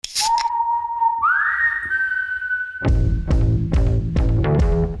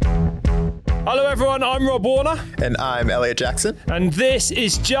Hello everyone, I'm Rob Warner. And I'm Elliot Jackson. And this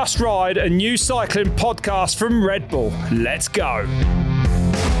is Just Ride, a new cycling podcast from Red Bull. Let's go.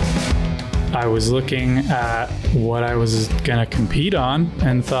 I was looking at what I was going to compete on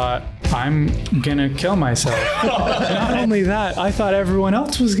and thought, I'm going to kill myself. Not only that, I thought everyone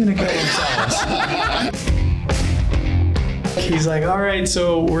else was going to kill themselves. He's like, all right,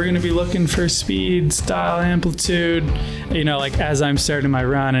 so we're going to be looking for speed, style, amplitude, you know, like as I'm starting my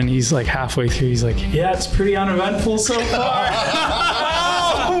run, and he's like halfway through, he's like, yeah, it's pretty uneventful so far.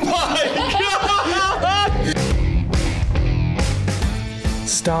 Oh my God!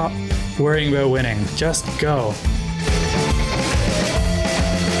 Stop worrying about winning. Just go.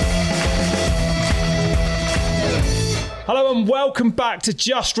 Hello and welcome back to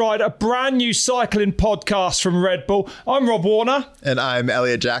Just Ride, a brand new cycling podcast from Red Bull. I'm Rob Warner. And I'm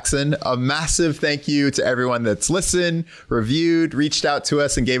Elliot Jackson. A massive thank you to everyone that's listened, reviewed, reached out to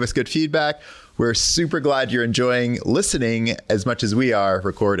us and gave us good feedback. We're super glad you're enjoying listening as much as we are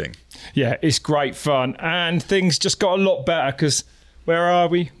recording. Yeah, it's great fun. And things just got a lot better because where are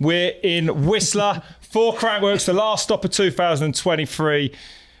we? We're in Whistler for Crankworx, the last stop of 2023.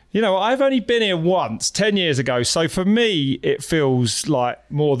 You know, I've only been here once, 10 years ago. So for me, it feels like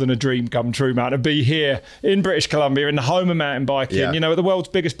more than a dream come true, man, to be here in British Columbia, in the home of mountain biking, you know, at the world's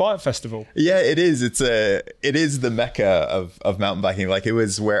biggest bike festival. Yeah, it is. It is the mecca of mountain biking. Like, it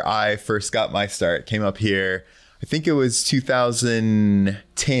was where I first got my start. Came up here, I think it was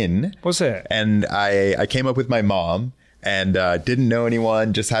 2010. Was it? And I came up with my mom. And didn't know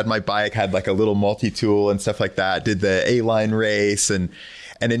anyone, just had my bike, had like a little multi-tool and stuff like that, did the A-line race, and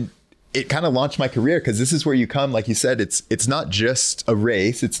then it kind of launched my career, because this is where you come, like you said, it's not just a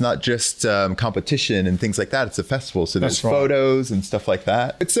race, it's not just competition and things like that, it's a festival, so there's photos and stuff like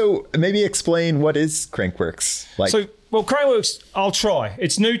that. So maybe explain, what is Crankworx? Well, Crankworx, I'll try.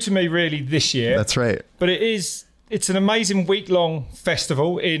 It's new to me really this year. That's right. But it's an amazing week-long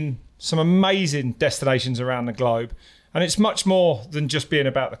festival in some amazing destinations around the globe. And it's much more than just being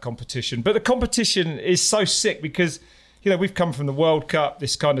about the competition. But the competition is so sick because, you know, we've come from the World Cup,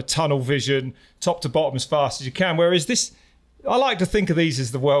 this kind of tunnel vision, top to bottom as fast as you can. Whereas this, I like to think of these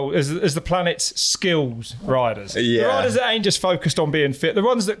as the world, as the planet's skills riders. Yeah. The riders that ain't just focused on being fit. The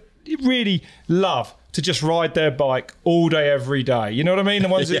ones that really love to just ride their bike all day, every day. You know what I mean? The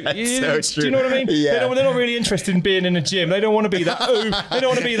ones that, so do you know what I mean? Yeah. They're not really interested in being in a gym. They don't want to be that. They don't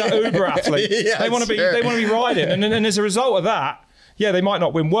want to be that Uber athlete. Yeah, they want to be. They want to be riding. And as a result of that, yeah, they might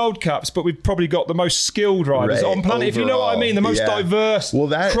not win World Cups, but we've probably got the most skilled riders on planet. Overall, if you know what I mean, the most diverse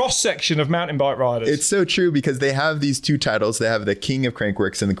cross section of mountain bike riders. It's so true, because they have these two titles. They have the King of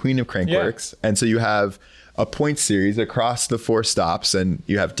Crankworx and the Queen of Crankworx, and so you have a point series across the 4 stops, and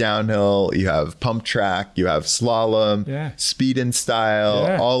you have downhill, you have pump track, you have slalom, speed and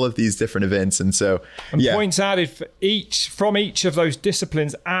style, all of these different events. And so points added from each of those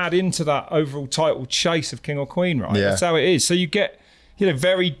disciplines add into that overall title chase of King or Queen, right? That's how it is. So you get, you know,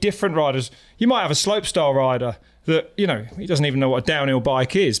 very different riders. You might have a slopestyle rider that, you know, he doesn't even know what a downhill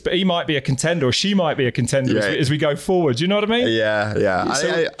bike is, but he might be a contender, or she might be a contender as we go forward. Do you know what I mean? Yeah.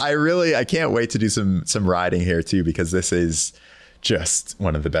 So, I can't wait to do some riding here too, because this is just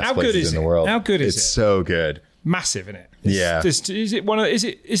one of the best places in the world. How good is it? It's so good. Massive, isn't it?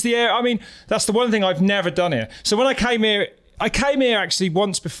 Is the air? I mean, that's the one thing I've never done here. So when I came here actually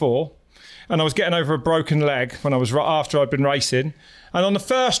once before, and I was getting over a broken leg when I was after I'd been racing. And on the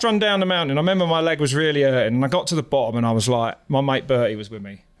first run down the mountain, I remember my leg was really hurting, and I got to the bottom and I was like, my mate Bertie was with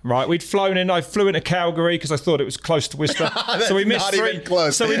me. Right, I flew into Calgary because I thought it was close to Whistler. So we missed 2 days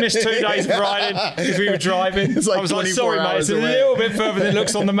of riding because we were driving. Like, I was like, sorry mate, it's a little bit further than it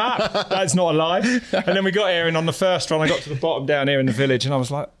looks on the map. That's not a lie. And then we got here, and on the first run I got to the bottom down here in the village, and I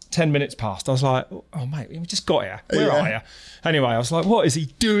was like, 10 minutes past. I was like, oh mate, we just got here. Where are you? Anyway, I was like, what is he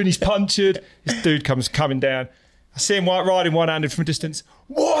doing? He's punctured. This dude comes coming down. I see him riding one-handed from a distance.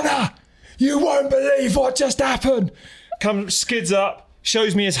 Warner, you won't believe what just happened. Comes, skids up,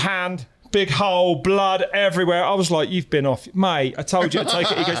 shows me his hand, big hole, blood everywhere. I was like, you've been off. Mate, I told you to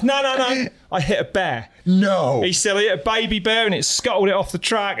take it. He goes, no. I hit a bear. No. He said, I hit a baby bear and it scuttled it off the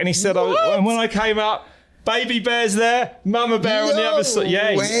track. And he said, and when I came up, baby bear's there, mama bear on the other side.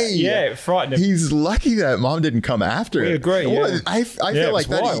 It frightened him. He's lucky that mom didn't come after him. We agree. Yeah. I feel like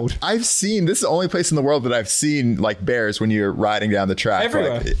that. Wild. I've seen, this is the only place in the world that I've seen like bears when you're riding down the track.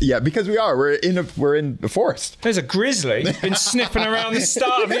 Everywhere. Like, because we're in the forest. There's a grizzly been sniffing around the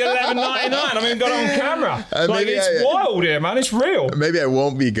start of the 11.99. I mean, got it on camera. It's wild here, man. It's real. Maybe I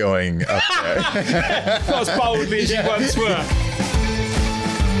won't be going up there. Not as boldly as you once were.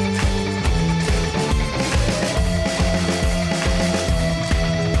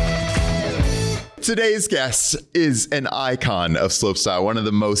 Today's guest is an icon of slopestyle, one of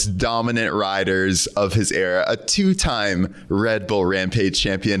the most dominant riders of his era, a 2-time Red Bull Rampage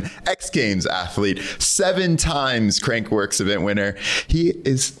champion, X Games athlete, 7 times Crankworx event winner. He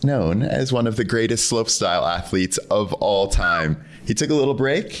is known as one of the greatest slopestyle athletes of all time. He took a little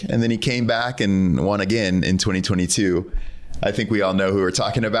break and then he came back and won again in 2022. I think we all know who we're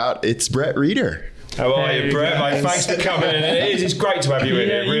talking about. It's Brett Rheeder. How are you, Brett? Mate, thanks for coming in. It's great to have you in.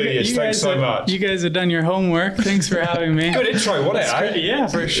 It really is. Thanks so much. You guys have done your homework. Thanks for having me. Good intro, wasn't it? Eh? Yeah,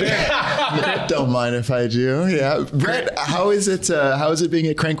 for sure. Don't mind if I do. Yeah, Brett, how is it being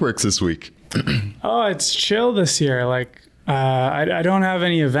at Crankworx this week? Oh, it's chill this year. Like, I don't have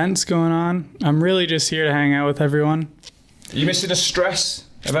any events going on. I'm really just here to hang out with everyone. Are you missing the stress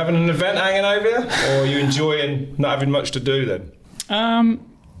of having an event hanging over you, or are you enjoying not having much to do then?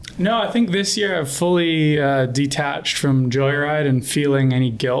 No, I think this year I've fully detached from Joyride and feeling any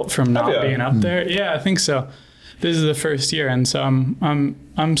guilt from not being up there. Yeah, I think so. This is the first year, and so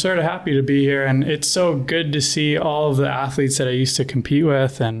I'm sort of happy to be here, and it's so good to see all of the athletes that I used to compete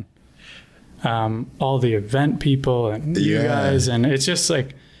with, and all the event people and you guys, and it's just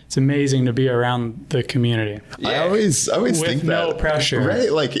like it's amazing to be around the community. Yeah. I always think that. With no pressure, right?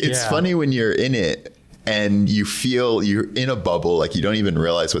 Like it's funny when you're in it. And you feel you're in a bubble, like you don't even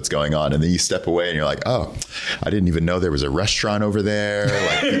realize what's going on. And then you step away and you're like, oh, I didn't even know there was a restaurant over there.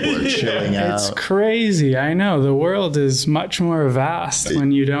 Like people are chilling out. It's crazy. I know. The world is much more vast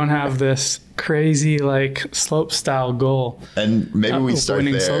when you don't have this crazy like slopestyle goal. And maybe we start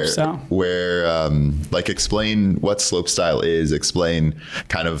there slopestyle. Where like explain what slopestyle is, explain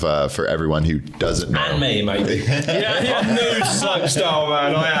kind of for everyone who doesn't know. And me, maybe. I'm new to slopestyle,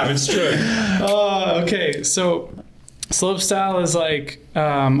 man. I am, it's true. Okay, so slopestyle is like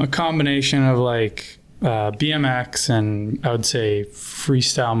a combination of like BMX and I would say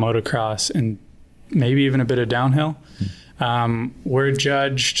freestyle motocross and maybe even a bit of downhill. We're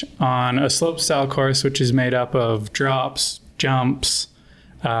judged on a slopestyle course, which is made up of drops, jumps,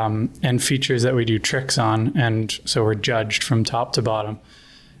 and features that we do tricks on. And so we're judged from top to bottom.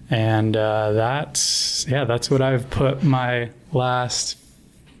 And that's what I've put my last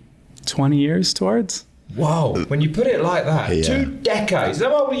 20 years towards. Whoa, when you put it like that, 2 decades.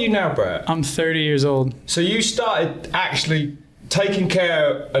 How old are you now, Brett? I'm 30 years old. So you started actually taking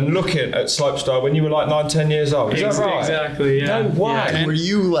care and looking at slopestyle when you were like 9-10 years old. Is that right? Exactly, yeah. No way. Yeah. Were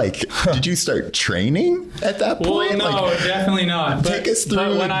you like, did you start training at that point? Well, no, definitely not. Take us through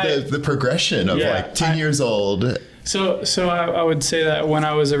the progression of like 10 years old. So I would say that when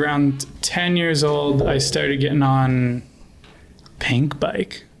I was around 10 years old, I started getting on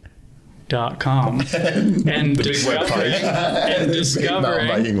pinkbike.com and discovering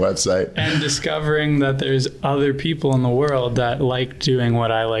that there's other people in the world that like doing what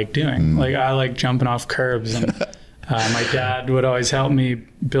I like doing. Like I like jumping off curbs, and my dad would always help me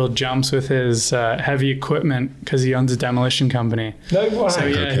build jumps with his heavy equipment because he owns a demolition company. No way. So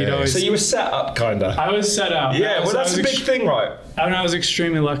he'd always. So you were set up, kind of. I was set up. Yeah, well, that's a big thing, right? I was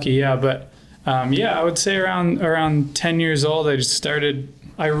extremely lucky. Yeah, but I would say around 10 years old,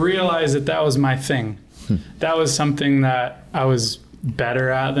 I realized that was my thing. That was something that I was better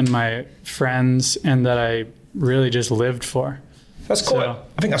at than my friends and that I really just lived for. I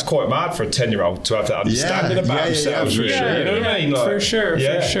think that's quite mad for a 10-year-old to have that understanding about themselves. For sure. You know what I mean? Like, for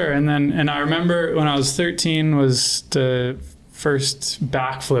sure. And I remember when I was 13 was the first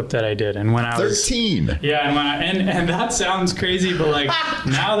backflip that I did, and when I was 13, and that sounds crazy, but like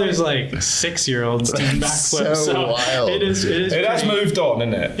now there's like 6-year-olds doing backflips. So wild. It has moved on,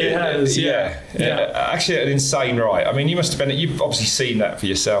 isn't it? It has, yeah. Actually, an insane ride. I mean, you've obviously seen that for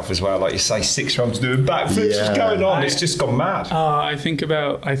yourself as well. Like you say, 6-year-olds doing backflips. What's going on? It's just gone mad. I think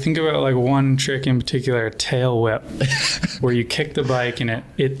about like one trick in particular, a tail whip, where you kick the bike and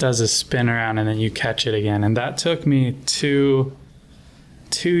it does a spin around and then you catch it again, and that took me 2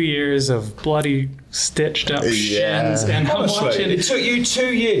 years of bloody stitched up shins, and honestly, it took you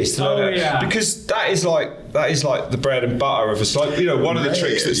 2 years to learn it. Because that is like the bread and butter of a slope. You know, one of the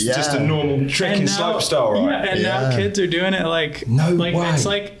tricks that's just a normal trick in slopestyle, right? Yeah, and now kids are doing it like way. It's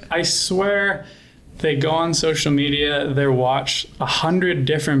like, I swear, they go on social media, they watch 100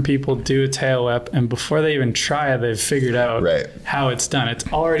 different people do a tail whip, and before they even try it, they've figured out how it's done.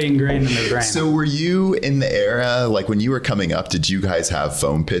 It's already ingrained in their brain. So were you in the era, like when you were coming up, did you guys have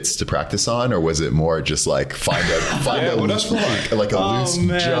foam pits to practice on, or was it more just like find a loose jump,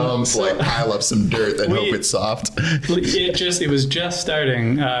 like pile up some dirt and hope it's soft? It was just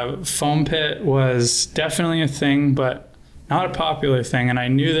starting. Foam pit was definitely a thing, but not a popular thing, and I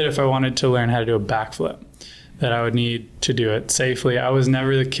knew that if I wanted to learn how to do a backflip, that I would need to do it safely. I was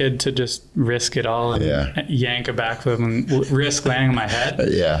never the kid to just risk it all and yank a backflip and risk landing on my head.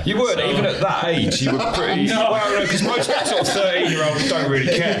 You weren't even at that age. You were pretty. Well, because most sort of 13-year-olds don't really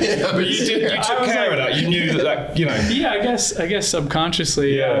care. But you did. You took care of that. You knew that. Yeah, I guess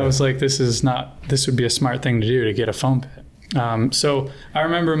subconsciously, I was like, this would be a smart thing to do, to get a foam pit. So I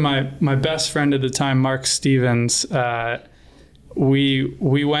remember my best friend at the time, Mark Stevens.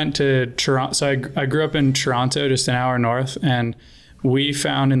 We went to Toronto. So I grew up in Toronto, just an hour north, and we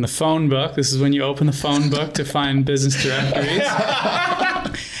found in the phone book, this is when you open the phone book to find business directories,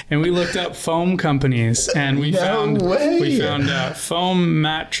 and we looked up foam companies, and we found Foam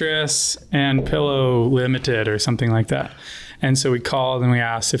Mattress and Pillow Limited or something like that. And so we called and we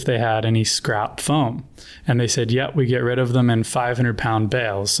asked if they had any scrap foam. And they said, yep, we get rid of them in 500-pound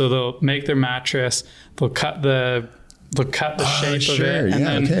bales. So they'll make their mattress, they'll cut the shape of it,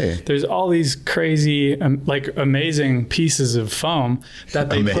 and then there's all these crazy, amazing pieces of foam that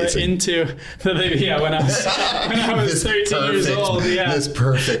they put into. When I was 13 years old, this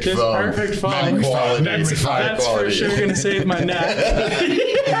perfect foam, that's for sure going to save my neck.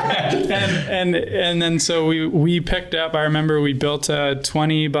 and then so we picked up. I remember we built a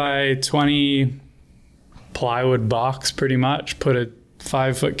 20 by 20 plywood box, pretty much. Put a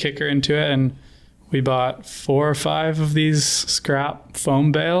 5-foot kicker into it, and we bought 4 or 5 of these scrap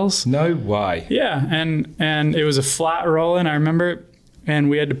foam bales. No way. Yeah, and it was a flat roll-in, I remember, and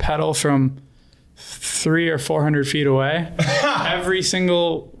we had to pedal from 300 or 400 feet away. Every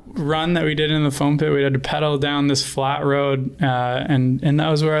single run that we did in the foam pit, we had to pedal down this flat road, and that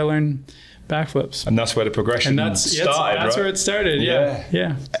was where I learned backflips. And that's where the progression started, That's where it started,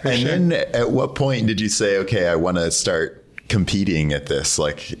 yeah. Then at what point did you say, okay, I want to start competing at this?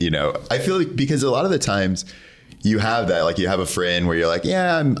 I feel like, because a lot of the times you have that, you have a friend where you're like,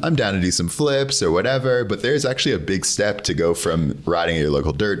 yeah, I'm down to do some flips or whatever, but there's actually a big step to go from riding at your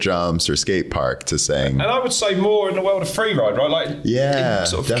local dirt jumps or skate park to saying. And I would say more in the world of freeride, right?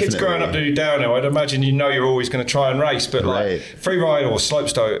 Sort of definitely. Kids growing up doing downhill, I'd imagine you're always going to try and race, but freeride or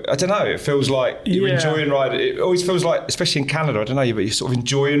slopestyle, I don't know, it feels like you're enjoying riding. It always feels like, especially in Canada, I don't know, but you're sort of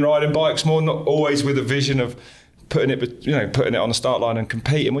enjoying riding bikes more, not always with a vision of putting it on the start line and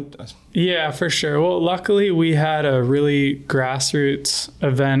competing with us. Yeah, for sure. Well, luckily we had a really grassroots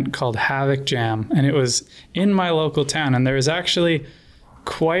event called Havoc Jam, and it was in my local town, and there was actually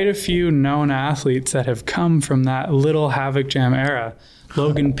quite a few known athletes that have come from that little Havoc Jam era.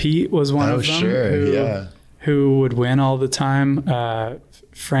 Logan Pete was one of them who would win all the time.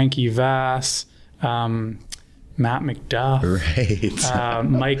 Frankie Vass, Matt McDuff,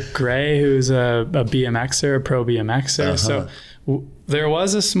 Mike Gray, who's a BMXer, a pro BMXer. So there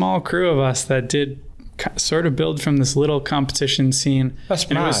was a small crew of us that did sort of build from this little competition scene. That's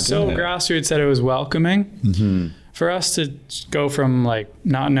mad, it was so grassroots that it was welcoming. Mm-hmm. For us to go from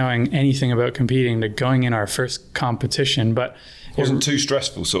not knowing anything about competing to going in our first competition, but it wasn't too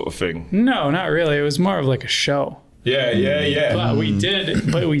stressful sort of thing. No, not really. It was more of like a show. Yeah. But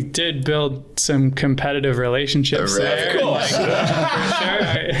we did build some competitive relationships there. Of course. For sure.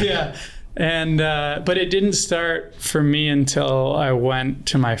 Yeah. And but it didn't start for me until I went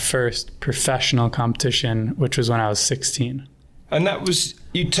to my first professional competition, which was when I was 16. And that was,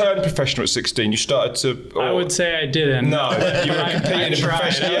 you turned professional at 16. You started to... I would say I didn't. No, you were competing in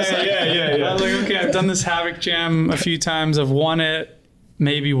professional. Yeah. I was like, okay, I've done this Havoc Jam a few times. I've won it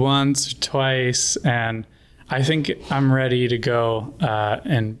maybe once or twice, and I think I'm ready to go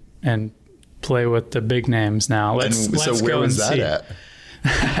and play with the big names now. Let's where go was and that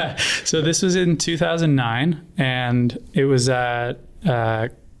see. At? So this was in 2009, and it was at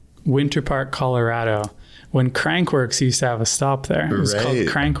Winter Park, Colorado, when Crankworks used to have a stop there. It was called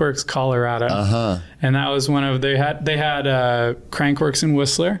Crankworks Colorado. And that was one of, they had Crankworks in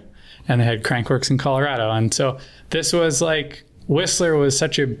Whistler, and they had Crankworks in Colorado. And so this was Whistler was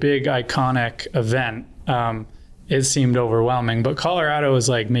such a big, iconic event. It seemed overwhelming, but Colorado was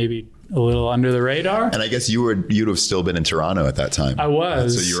maybe a little under the radar. And I guess you'd have still been in Toronto at that time. I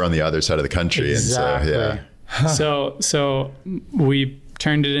was. So you were on the other side of the country. Exactly. And so we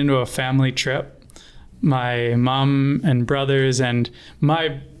turned it into a family trip. My mom and brothers and my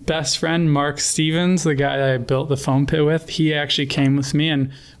best friend, Mark Stevens, the guy I built the foam pit with, he actually came with me,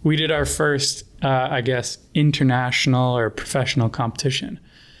 and we did our first, international or professional competition.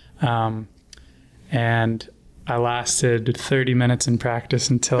 And I lasted 30 minutes in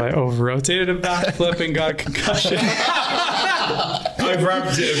practice until I over-rotated a backflip and got a concussion. I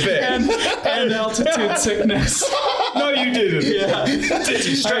ramped it a bit. And altitude sickness. No, you didn't. Yeah. Did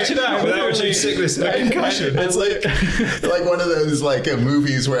you stretch it out without actually sickness and a concussion? It's like one of those like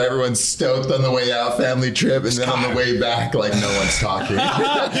movies where everyone's stoked on the way out, family trip, and then on the way back, like no one's talking.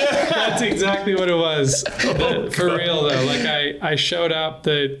 That's exactly what it was. For real though, like I showed up.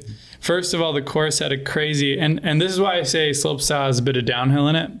 First of all, the course had a crazy, and this is why I say slopestyle has a bit of downhill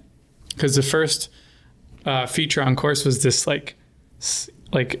in it, because the first feature on course was this like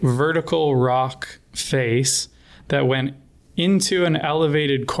vertical rock face that went into an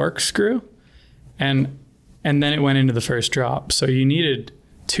elevated corkscrew, and then it went into the first drop. So you needed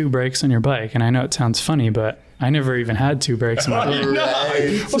 2 brakes on your bike, and I know it sounds funny, but I never even had 2 brakes on my bike. No.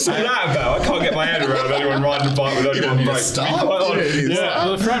 What's all that about? I can't get my head around anyone riding a bike with only one brake. Stop. Yeah.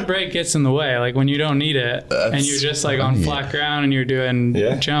 Well, the front brake gets in the way, like when you don't need it, and you're just like on flat ground and you're doing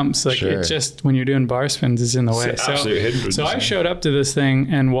jumps. Like it just, when you're doing bar spins, it's in the way. So I showed up to this thing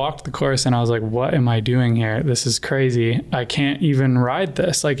and walked the course, and I was like, what am I doing here? This is crazy. I can't even ride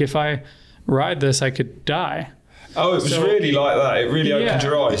this. Like if I ride this, I could die. Oh, it was really like that. It really opened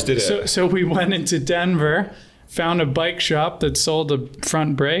your eyes, did it? So we went into Denver, found a bike shop that sold a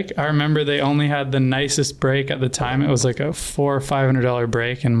front brake. I remember they only had the nicest brake at the time. It was like a $400 or $500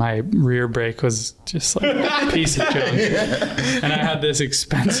 brake, and my rear brake was just like a piece of junk. And I had this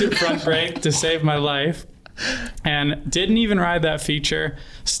expensive front brake to save my life, and didn't even ride that feature.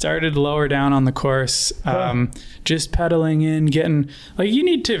 Started lower down on the course, just pedaling in, getting like, you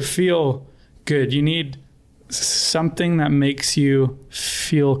need to feel good. You need something that makes you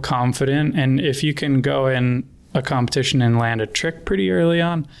feel confident, and if you can go in a competition and land a trick pretty early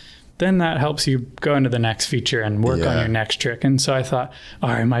on, then that helps you go into the next feature and work on your next trick. And so I thought, all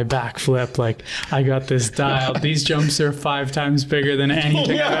right, my backflip, like I got this dialed. These jumps are 5 times bigger than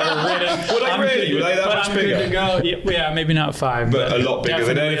anything I've ever ridden. Were they really? Were they that much bigger? Good to go. Yeah, maybe not 5, but a lot bigger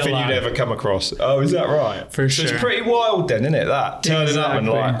than anything you'd ever come across. Oh, is that right? For so sure. It's pretty wild then, isn't it? That turning up and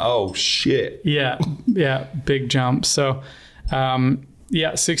like, oh shit. Yeah, big jump. So,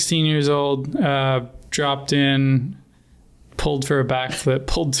 16 years old, dropped in, pulled for a backflip,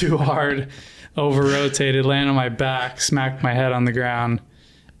 pulled too hard, over rotated, landed on my back, smacked my head on the ground,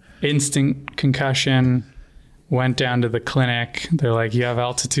 instant concussion, went down to the clinic. They're like, you have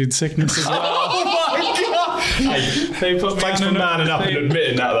altitude sickness as well. Oh my God! Hey, thanks for manning up and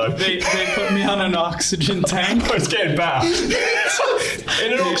admitting that though. They put me on an oxygen tank. It's getting bad.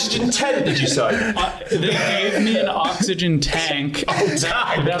 In an oxygen tent, did you say? They gave me an oxygen tank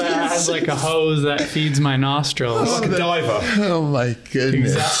that has like a hose that feeds my nostrils. Like a diver. Oh my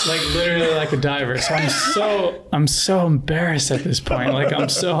goodness. Exactly, like literally like a diver. So I'm so embarrassed at this point. Like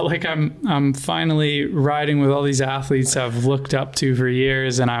I'm finally riding with all these athletes I've looked up to for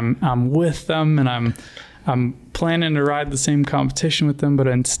years, and I'm with them, and I'm planning to ride the same competition with them, but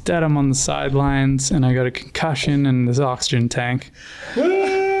instead I'm on the sidelines, and I got a concussion and this oxygen tank.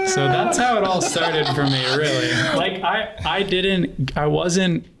 So that's how it all started for me, really. Like I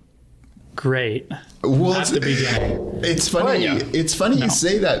wasn't great at the beginning. It's funny. It's funny you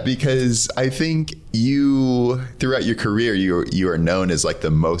say that, because I think you, throughout your career, you are known as like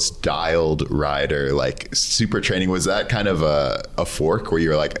the most dialed rider. Like super training, was that kind of a fork where you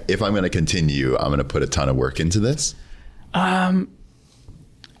were like, if I'm going to continue, I'm going to put a ton of work into this?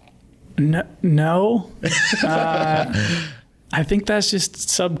 No. I think that's just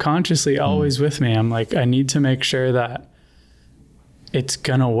subconsciously always with me. I'm like, I need to make sure that it's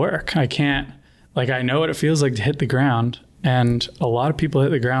gonna work. I can't, like, I know what it feels like to hit the ground, and a lot of people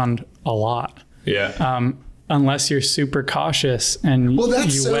hit the ground a lot. Yeah. unless you're super cautious and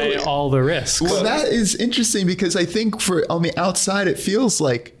you weigh all the risks. Well, that is interesting because I think on the outside, it feels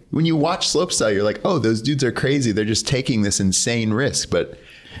like when you watch slopestyle, you're like, oh, those dudes are crazy. They're just taking this insane risk, but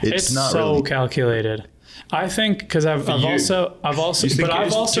it's not so really calculated. I think because I've also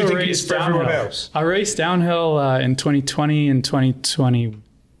raced downhill. I raced downhill in 2020 and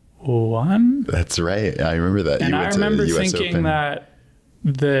 2021. That's right. I remember that. And I remember thinking that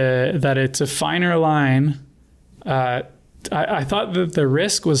it's a finer line. I thought that the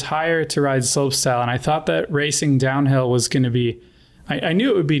risk was higher to ride slopestyle, and I thought that racing downhill was going to be. I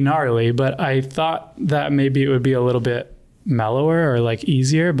knew it would be gnarly, but I thought that maybe it would be a little bit mellower or like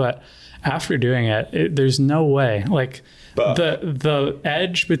easier. But after doing it, there's no way. Like the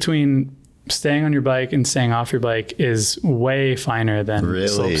edge between staying on your bike and staying off your bike is way finer than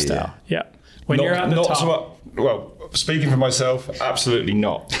slopestyle. Yeah. When you're at the top. Well, speaking for myself, absolutely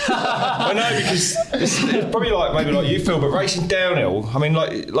not. I know, because it's probably maybe like you feel, but racing downhill, I mean,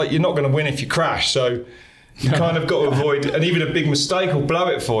 like you're not going to win if you crash. So you kind of got to avoid, and even a big mistake will blow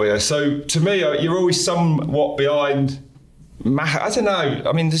it for you. So to me, you're always somewhat behind. I don't know.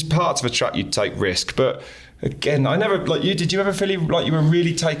 I mean, there's parts of a track you'd take risk, but again, I never, like you, did you ever feel like you were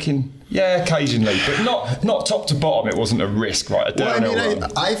really taking, occasionally, but not top to bottom, it wasn't a risk, right?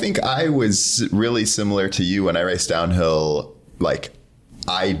 I think I was really similar to you when I raced downhill. Like,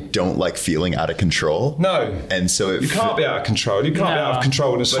 I don't like feeling out of control. No. And so you can't be out of control. You can't be out of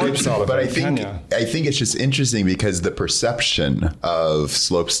control in a slopestyle event, I think it's just interesting because the perception of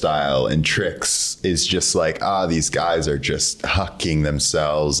slopestyle and tricks is just like, these guys are just hucking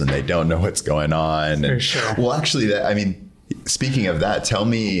themselves and they don't know what's going on. For sure. Well, actually, speaking of that, tell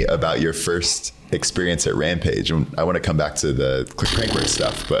me about your first experience at Rampage. I want to come back to the crankwork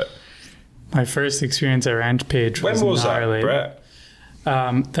stuff, but my first experience at Rampage was when was gnarly. that,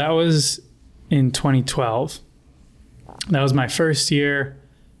 Brett? That was in 2012. That was my first year.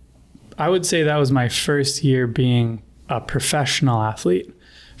 I would say that was my first year being a professional athlete.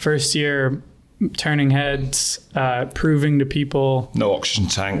 First year turning heads, proving to people. No oxygen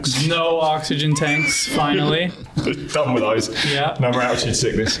tanks. No oxygen tanks, finally. Done with those. Yeah. No more altitude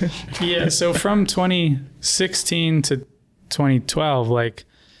sickness. Yeah, so from 2016 to 2012, like,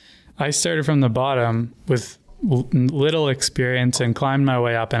 I started from the bottom with little experience and climbed my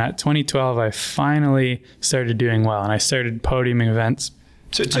way up. And at 2012, I finally started doing well, and I started podiuming events.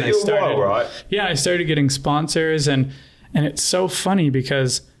 So it took you a while, right? Yeah, I started getting sponsors, and it's so funny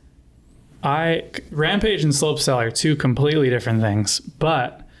because Rampage and slopestyle are two completely different things,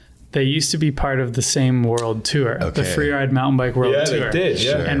 but they used to be part of the same world tour, the Freeride Mountain Bike World Tour. Yeah, they did,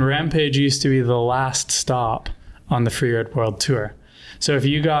 yeah. And Rampage used to be the last stop on the Freeride World Tour. So if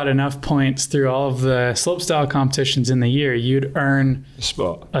you got enough points through all of the slopestyle competitions in the year, you'd earn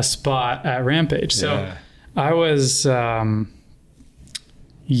a spot at Rampage. So I was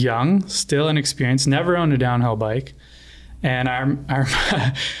young, still inexperienced, never owned a downhill bike. And I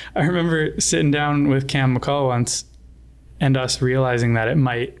remember sitting down with Cam McCall once and us realizing that I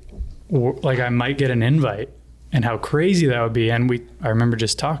might get an invite and how crazy that would be. And I remember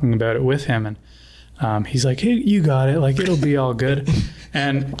just talking about it with him, and he's like, "Hey, you got it. Like, it'll be all good."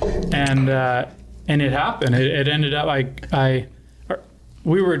 And it happened. It ended up,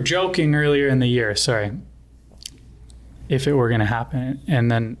 we were joking earlier in the year, if it were going to happen.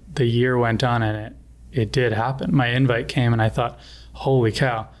 And then the year went on and it did happen. My invite came and I thought, holy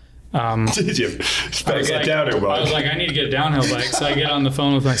cow. Did you? I was like, I need to get a downhill bike. So I get on the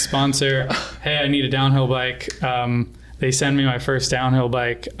phone with my sponsor. Hey, I need a downhill bike. They send me my first downhill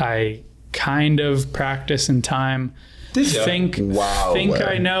bike. I kind of practice in time. Think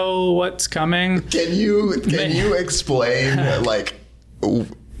I know what's coming. Can you explain like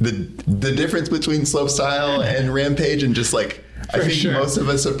the difference between slopestyle and Rampage, and just like I think most of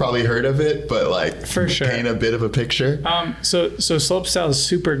us have probably heard of it, but like paint a bit of a picture. So slopestyle is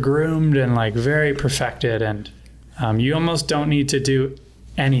super groomed and like very perfected, and you almost don't need to do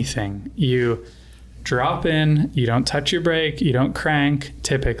anything. You drop in, you don't touch your brake, you don't crank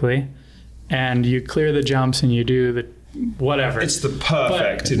typically, and you clear the jumps and you do the whatever. It's the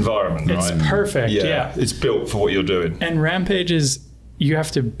perfect environment, right? It's perfect, yeah. It's built for what you're doing. And Rampage is, you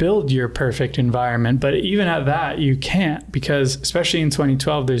have to build your perfect environment, but even at that, you can't, because especially in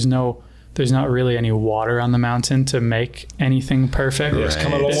 2012, there's not really any water on the mountain to make anything perfect. Yeah, it's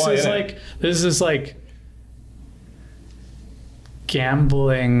come a long way. This is like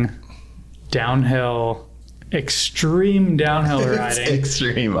gambling downhill, extreme downhill riding. It's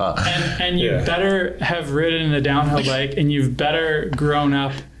extreme. And you better have ridden a downhill bike, and you've better grown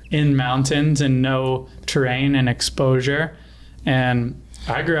up in mountains and know terrain and exposure. And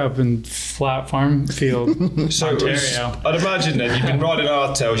I grew up in flat farm field, Ontario. I'd imagine then you've been riding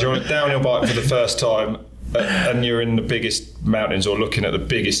hardtails, you're on a downhill bike for the first time, and you're in the biggest mountains or looking at the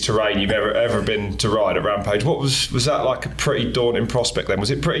biggest terrain you've ever been to ride at Rampage. What was that like a pretty daunting prospect then?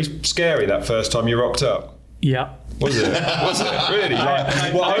 Was it pretty scary that first time you rocked up? Yeah. Was it? Really?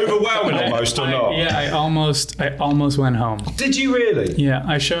 Overwhelming almost or not? Yeah, I almost went home. Did you really? Yeah,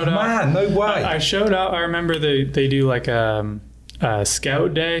 I showed up. Man, no way. I showed up. I remember they do like a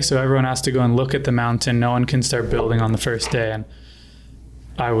scout day, so everyone has to go and look at the mountain. No one can start building on the first day. And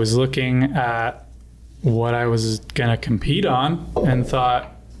I was looking at what I was gonna compete on and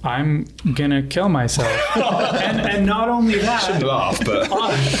thought, I'm gonna kill myself. and not only that, shouldn't laugh, but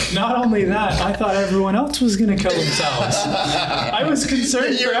not only that, I thought everyone else was gonna kill themselves. I was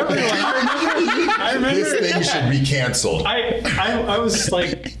concerned for everyone. I remember this thing should be canceled. I was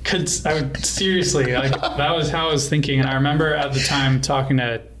like, seriously, like that was how I was thinking. And I remember at the time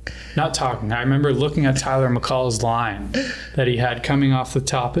I remember looking at Tyler McCall's line that he had coming off the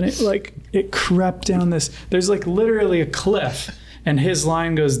top, and it crept down this. There's like literally a cliff. And his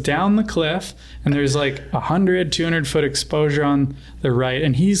line goes down the cliff, and there's like 100, 200 foot exposure on the right.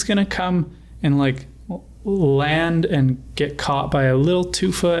 And he's going to come and like land and get caught by a little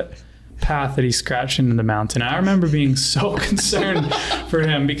 2-foot path that he scratched into the mountain. I remember being so concerned for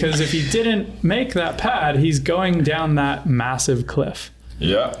him, because if he didn't make that pad, he's going down that massive cliff.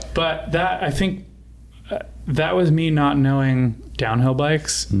 Yeah. But that, I think, that was me not knowing downhill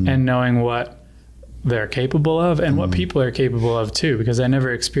bikes and knowing what they're capable of and what people are capable of too, because I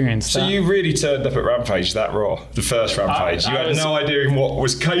never experienced that. So you really turned up at Rampage that raw, the first Rampage. You had no idea what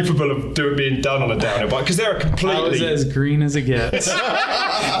was capable of being done on a downhill bike, because they're completely... I was as green as it gets.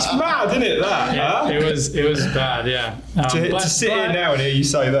 It's mad, isn't it, that? Yeah, huh? it was bad, yeah. To sit here now and hear you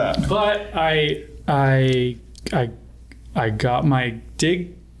say that. But I got my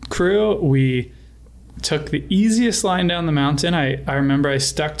dig crew. We took the easiest line down the mountain. I remember I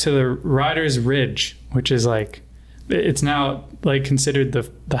stuck to the Rider's Ridge, which is like, it's now like considered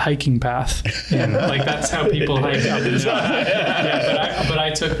the hiking path. And like, that's how people hike up and down. But I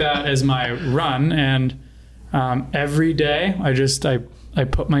took that as my run. And every day I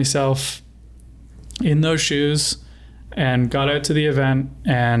put myself in those shoes and got out to the event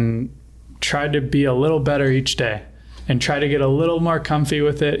and tried to be a little better each day. And try to get a little more comfy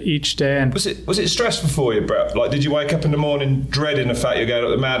with it each day. And was it stressful for you, Brett? Like, did you wake up in the morning dreading the fact you're going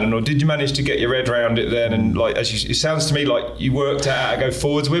up the mountain, or did you manage to get your head around it then? And like, it sounds to me like you worked out how to go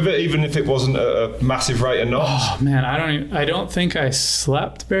forwards with it, even if it wasn't a massive rate of knots. Oh man, I don't think I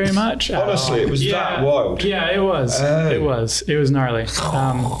slept very much. Honestly, it was that wild. Yeah, it was. It was gnarly.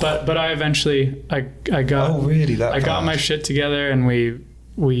 But I eventually I got. Oh really? That I got my shit together, and we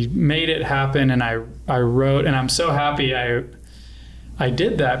made it happen, and I wrote, and I'm so happy I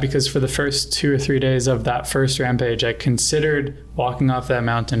did that, because for the first 2 or 3 days of that first Rampage, I considered walking off that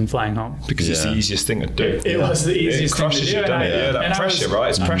mountain and flying home. Because it's the easiest thing to do. It was the easiest thing to do. It crushes you, yeah, that pressure, right?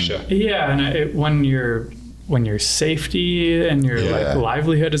 It's pressure. Yeah, and when your safety and your like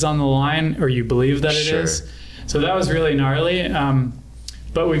livelihood is on the line, or you believe that it is. So that was really gnarly.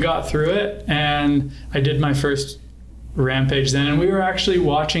 But we got through it, and I did my first Rampage then, and we were actually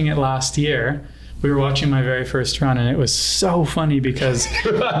watching it last year. We were watching my very first run, and it was so funny because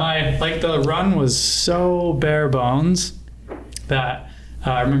the run was so bare bones that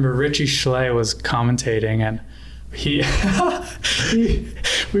I remember Richie Schley was commentating, and he's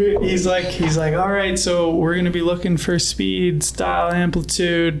like, all right, so we're gonna be looking for speed, style,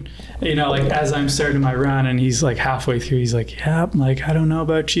 amplitude, like as I'm starting my run. And he's like halfway through, he's like, yeah, like, I don't know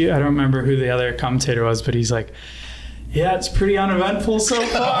about you. I don't remember who the other commentator was, but he's like, yeah, it's pretty uneventful so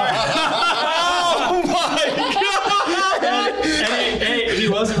far. Oh my God! And he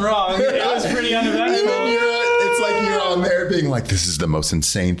wasn't wrong. It was pretty uneventful. It's like you're on there being like, this is the most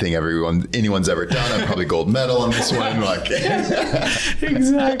insane thing anyone's ever done. I'm probably gold medal on this one. Like,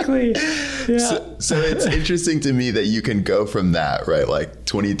 exactly. Yeah. So it's interesting to me that you can go from that, right? Like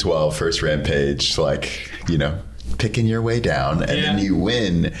 2012 first Rampage, like, picking your way down, and then you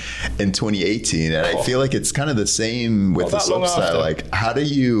win in 2018. And I feel like it's kind of the same with the slopestyle. Like,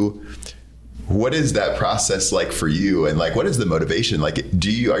 what is that process like for you? And like, what is the motivation? Like,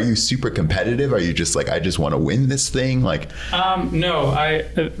 are you super competitive? Are you just like, I just want to win this thing? Like, no,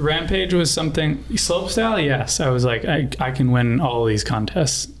 Rampage was something. Slopestyle, yes. I was like, I can win all these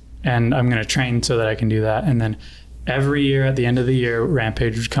contests, and I'm going to train so that I can do that. And then every year at the end of the year,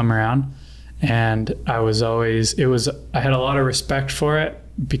 Rampage would come around. And I had a lot of respect for it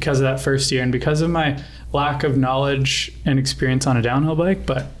because of that first year and because of my lack of knowledge and experience on a downhill bike.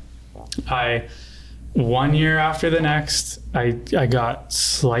 But one year after the next, I got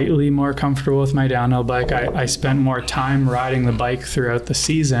slightly more comfortable with my downhill bike. I spent more time riding the bike throughout the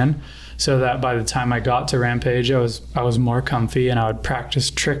season, so that by the time I got to Rampage, I was more comfy, and I would practice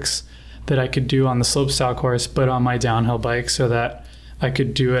tricks that I could do on the slopestyle course, but on my downhill bike, so that I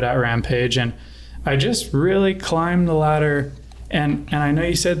could do it at Rampage. And I just really climbed the ladder. And I know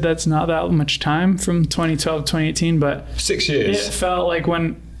you said that's not that much time from 2012 to 2018, but 6 years. It felt like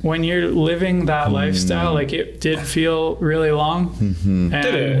when you're living that lifestyle, like it did feel really long. Mm-hmm.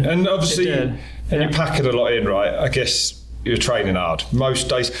 Did it? And obviously, you're packing a lot in, right? I guess you're training hard most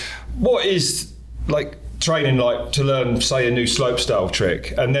days. What is like training like to learn, say, a new slopestyle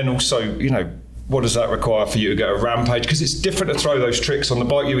trick? And then also, what does that require for you to go a Rampage? Because it's different to throw those tricks on the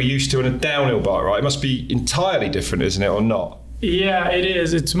bike you were used to in a downhill bike, right? It must be entirely different, isn't it, or not? Yeah, it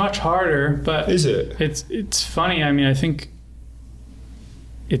is. It's much harder, but... Is it? It's funny. I mean, I think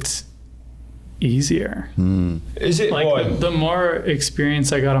it's easier. Is it? Like, why? The more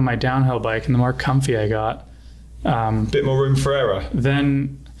experience I got on my downhill bike and the more comfy I got... bit more room for error.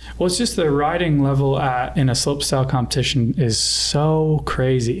 Then... Well, it's just the riding level in a slopestyle competition is so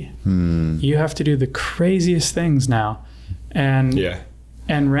crazy. You have to do the craziest things now. And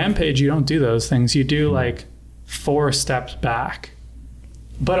And Rampage, you don't do those things. You do like 4 steps back,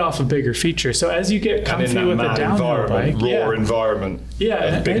 but off a bigger feature. So as you get comfy with a downhill bike, raw environment,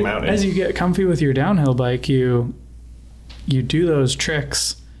 big mountain. As you get comfy with your downhill bike, you do those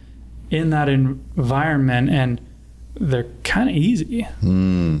tricks in that environment, and they're kind of easy.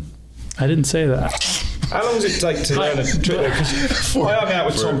 I didn't say that. How long does it take to learn a trick? Because I hung out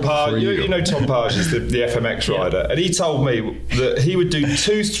with Tom Page. You know Tom Page is the FMX rider, and he told me that he would do 2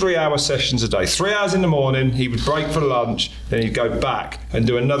 3-hour sessions a day. 3 hours in the morning, he would break for lunch, then he'd go back and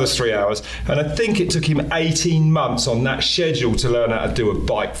do another 3 hours. And I think it took him 18 months on that schedule to learn how to do a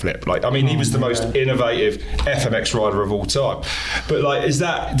bike flip. Like, I mean, he was the most innovative FMX rider of all time. But like, does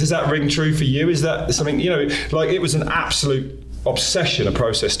that ring true for you? Is that something, like it was an absolute obsession, a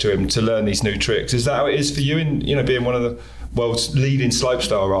process to him to learn these new tricks? Is that how it is for you in being one of the world's leading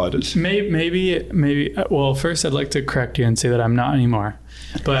slopestyle riders? Maybe well, first I'd like to correct you and say that I'm not anymore,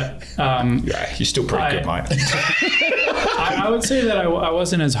 but yeah, you're still pretty good, mate. I would say that I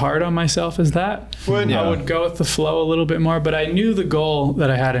wasn't as hard on myself as that. I would go with the flow a little bit more, but I knew the goal that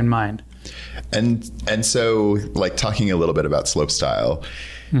I had in mind. And so, like, talking a little bit about slopestyle,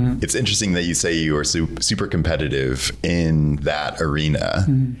 it's interesting that you say you were super competitive in that arena.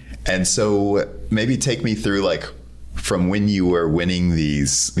 And so maybe take me through, like, from when you were winning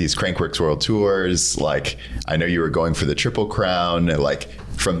these Crankworx World Tours, like, I know you were going for the Triple Crown, like,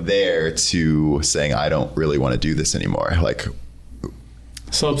 from there to saying, I don't really want to do this anymore. Like,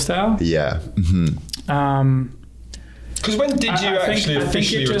 slopestyle? Yeah. Because when did you actually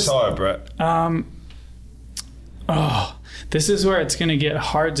officially retire, Brett? This is where it's going to get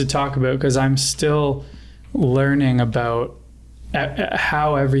hard to talk about, because I'm still learning about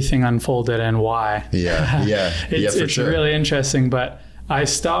how everything unfolded and why. It's sure. Really interesting. But I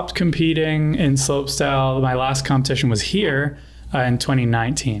stopped competing in slopestyle. My last competition was here in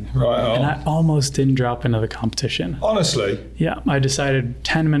 2019. Right. And I almost didn't drop into the competition. Honestly? Yeah. I decided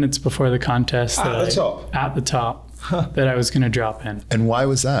 10 minutes before the contest at the top that I was going to drop in. And why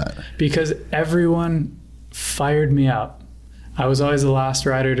was that? Because everyone fired me up. I was always the last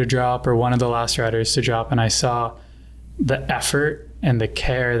rider to drop, or one of the last riders to drop, and I saw the effort and the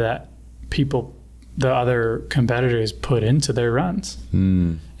care that the other competitors put into their runs.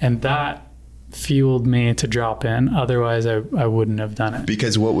 And that fueled me to drop in. Otherwise, I wouldn't have done it.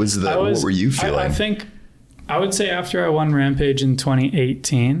 Because what were you feeling? I think I would say after I won Rampage in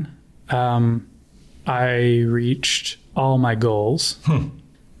 2018, I reached all my goals, and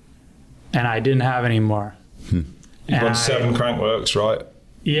I didn't have any more. You won 7 Crankworx, right?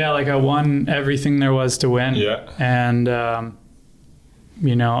 Yeah, like I won everything there was to win. Yeah. And,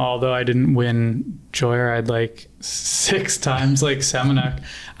 although I didn't win Joyride like 6 times like Seminuk,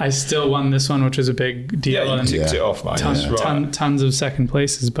 I still won this one, which was a big deal. Yeah, you ticked it off, mate. Tons of second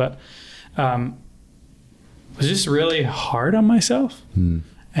places, but it was just really hard on myself. And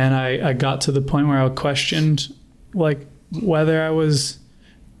I got to the point where I questioned like whether I was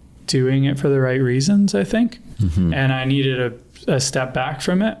doing it for the right reasons, I think. And I needed a step back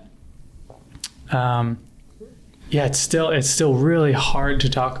from it. It's still really hard to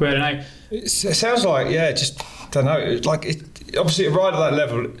talk about. And it sounds like, just don't know. Like, obviously, right at that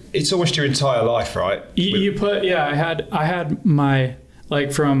level, it's almost your entire life, right? I had my,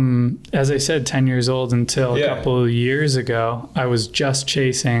 like, from, as I said, 10 years old until a couple of years ago, I was just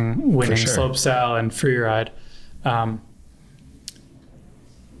chasing winning slopestyle and freeride.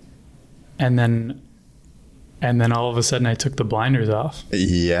 And then all of a sudden I took the blinders off.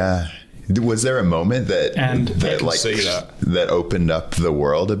 Yeah. Was there a moment that opened up the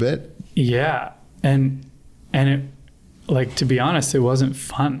world a bit? Yeah. And it, like, to be honest, it wasn't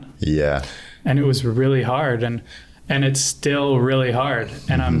fun. Yeah. And it was really hard, and it's still really hard.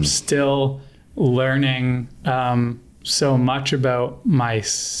 And I'm still learning so much about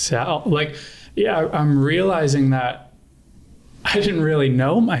myself. Like, I'm realizing that I didn't really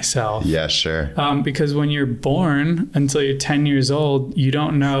know myself. Yeah, sure. Because when you're born until you're 10 years old, you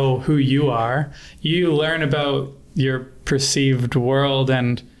don't know who you are. You learn about your perceived world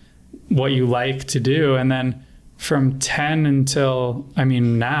and what you like to do. And then from 10 until,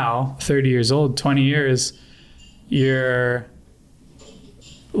 now, 30 years old, 20 years, you're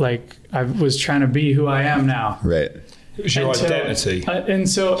like, I was trying to be who I am now. Right. It was your identity. And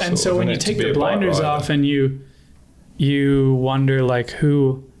so when you take the blinders off and you wonder, like,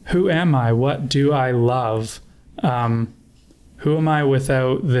 who am I? What do I love? Who am I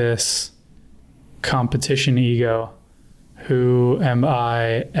without this competition ego? Who am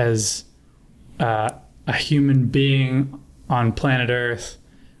I as a human being on planet Earth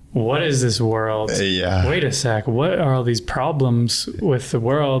what is this world? Wait a sec. What are all these problems with the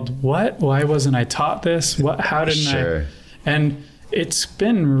world? Why wasn't I taught this? How didn't I? And it's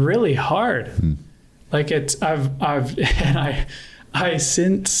been really hard. Like I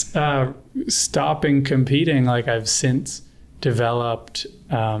since stopping competing, like I've since developed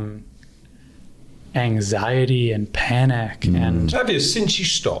anxiety and panic. And have you, since you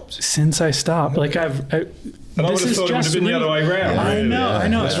stopped? Since I stopped, like and I would have thought it would have been the other way around. I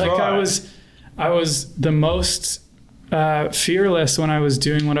know. It's like right. I was the most fearless when I was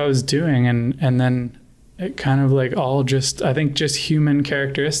doing what I was doing, and then it kind of like all just, I think, just human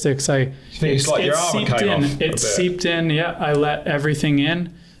characteristics. It's like your armor came off. It seeped in. Yeah, I let everything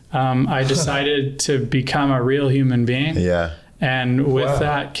in. I decided to become a real human being. Yeah. And with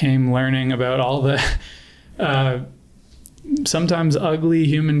that came learning about all the sometimes ugly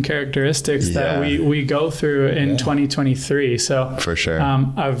human characteristics that we go through in 2023. So for sure,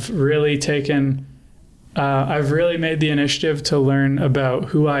 I've really made the initiative to learn about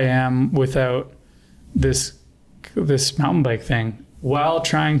who I am without this mountain bike thing, while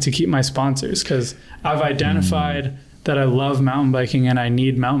trying to keep my sponsors, because I've identified that I love mountain biking and I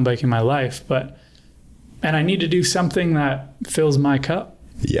need mountain bike in my life, and I need to do something that fills my cup.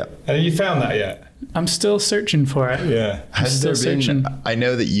 Yeah. Have you found that yet? I'm still searching for it. Yeah. I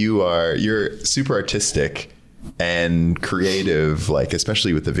know that you're super artistic and creative, like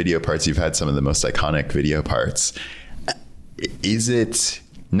especially with the video parts. You've had some of the most iconic video parts. Is it,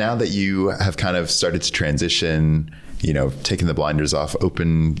 now that you have kind of started to transition, taking the blinders off,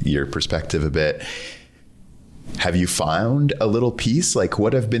 open your perspective a bit, have you found a little piece? Like,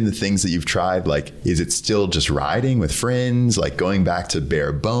 what have been the things that you've tried? Like, is it still just riding with friends? Like going back to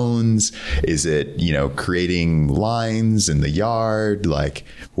bare bones? Is it, creating lines in the yard? Like,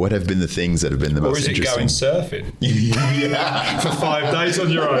 what have been the things that have been the most interesting? Or is it going surfing? For 5 days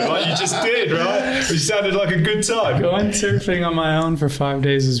on your own, like you just did, right? Which sounded like a good time. Going surfing on my own for 5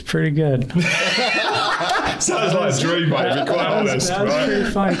 days is pretty good. Sounds like a dream, mate, to be quite honest. That was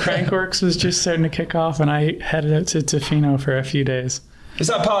pretty fun. Crankworks was just starting to kick off, and I headed out to Tofino for a few days. Is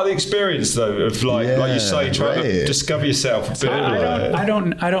that part of the experience, though, of like you say, trying to discover yourself a bit? I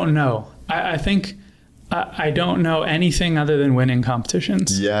don't know. I think I don't know anything other than winning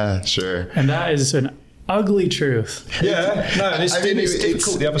competitions. Yeah, sure. And that is an ugly truth. Yeah, no, it's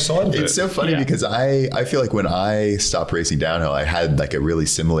difficult, the other side of it. It's so funny because I feel like when I stopped racing downhill, I had like a really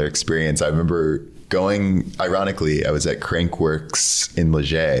similar experience. I remember going, ironically, I was at Crankworks in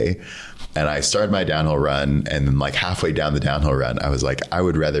Leger, and I started my downhill run, and then like halfway down the downhill run, I was like, I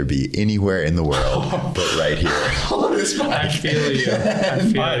would rather be anywhere in the world but right here on this bike. I feel you.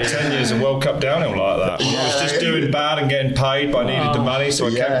 I had 10 years of World Cup downhill like that. I was just doing bad and getting paid, but I needed the money, so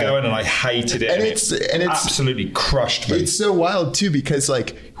I kept going, and I hated it. And it's absolutely crushed me. It's so wild too, because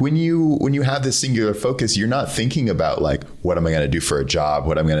like when you have this singular focus, you're not thinking about like, what am I going to do for a job?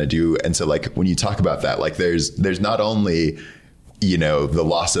 What I'm going to do? And so like when you talk about that, like there's not only the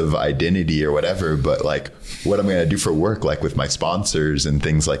loss of identity or whatever, but like what I'm going to do for work, like with my sponsors and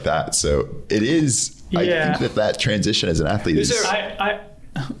things like that. So it is, I think that transition as an athlete is I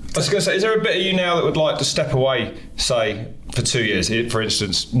was going to say, is there a bit of you now that would like to step away, say, for 2 years, for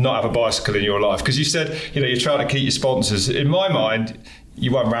instance, not have a bicycle in your life? Because you said, you're trying to keep your sponsors. In my mind,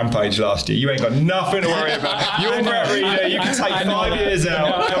 you won Rampage last year. You ain't got nothing to worry about. You're Brett Rheeder. You can take 5 years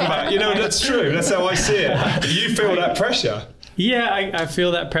out, come back. That's true. That's how I see it. You feel that pressure. Yeah, I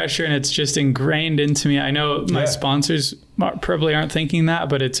feel that pressure, and it's just ingrained into me. I know my sponsors probably aren't thinking that,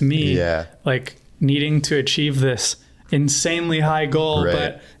 but it's me like needing to achieve this insanely high goal.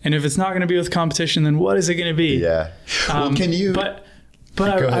 Right. And if it's not going to be with competition, then what is it going to be? Yeah. Well, can you? But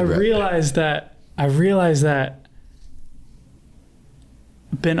I realized that I've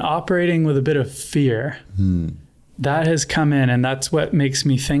been operating with a bit of fear. That has come in, and that's what makes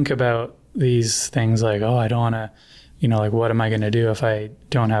me think about these things like, I don't want to. Like, what am I going to do if I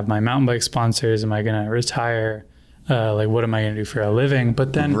don't have my mountain bike sponsors? Am I going to retire? Like, what am I going to do for a living?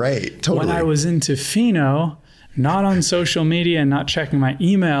 But then when I was in Tofino, not on social media and not checking my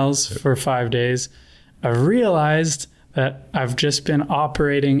emails for 5 days, I realized that I've just been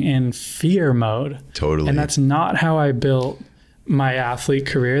operating in fear mode. Totally. And that's not how I built my athlete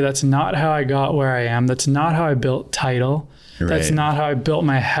career. That's not how I got where I am. That's not how I built title. That's not how I built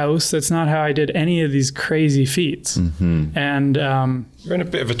my house. That's not how I did any of these crazy feats. And you're in a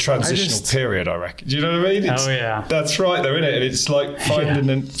bit of a transitional period, I reckon. Do you know what I mean? That's right, though, isn't it? And it's like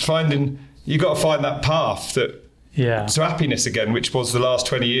finding. You got to find that path to happiness again, which was the last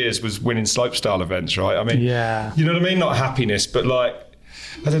 20 years was winning slopestyle events, right? I mean, you know what I mean? Not happiness, but like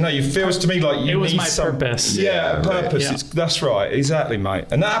I don't know. It feels to me like it was my purpose. Yeah, purpose. Yeah. That's right. Exactly, mate.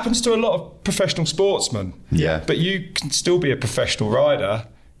 And that happens to a lot of professional sportsmen. Yeah. But you can still be a professional rider.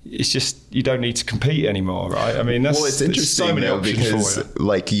 It's just you don't need to compete anymore, right? I mean, it's interesting so many options because for you.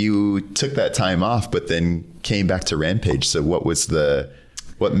 like you took that time off, but then came back to Rampage. So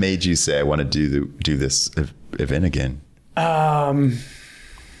what made you say I want to do this event again?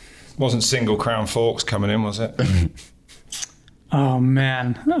 Wasn't single crown forks coming in, was it? Oh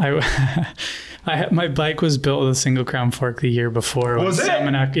man, my bike was built with a single crown fork the year before. Was it? Yeah,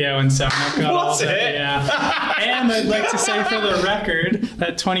 when Seminuk got all Was that. it? Yeah. And I'd like to say for the record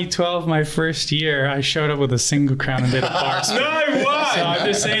that 2012, my first year, I showed up with a single crown and did a bar spin. No way! So I'm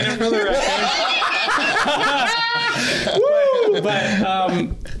just saying it for the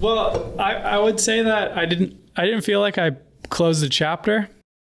record. Well, I would say that I didn't feel like I closed the chapter.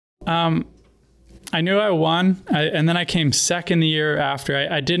 I knew I won, and then I came second the year after.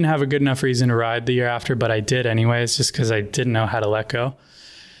 I didn't have a good enough reason to ride the year after, but I did anyways, just because I didn't know how to let go.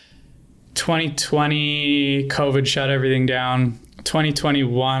 2020, COVID shut everything down.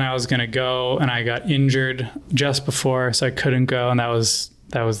 2021, I was going to go, and I got injured just before, so I couldn't go, and that was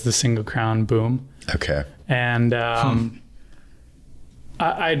the single crown boom. Okay. And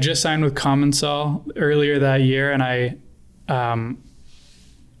I just signed with Commensal earlier that year, and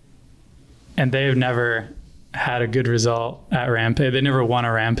and they've never had a good result at Rampage. They never won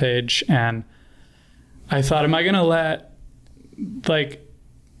a Rampage. And I thought, am I going to let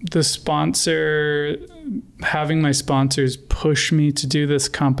the sponsor, having my sponsors push me to do this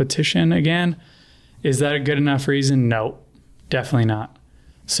competition again? Is that a good enough reason? No, definitely not.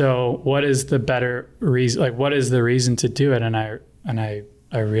 So what is the better reason? What is the reason to do it? And I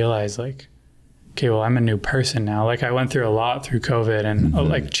realized okay, well, I'm a new person now. I went through a lot through COVID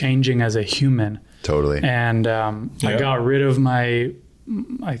and changing as a human. Totally. And I got rid of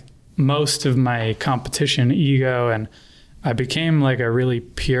most of my competition ego, and I became a really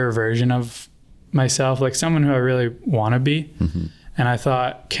pure version of myself, someone who I really want to be. Mm-hmm. And I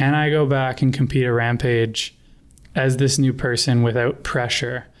thought, can I go back and compete at Rampage as this new person without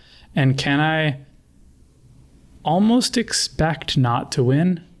pressure? And can I almost expect not to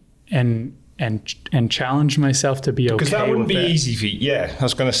win and challenge myself to be okay? Because that wouldn't be it. easy for you. Yeah, I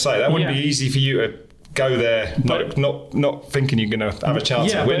was going to say, that wouldn't be easy for you to go there not thinking you're going to have a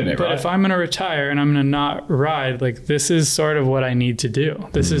chance of winning it, right? But if I'm going to retire and I'm going to not ride, this is sort of what I need to do.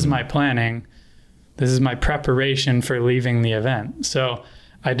 This is my planning. This is my preparation for leaving the event. So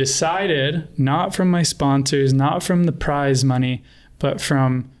I decided, not from my sponsors, not from the prize money, but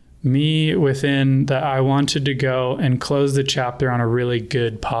from me within, that I wanted to go and close the chapter on a really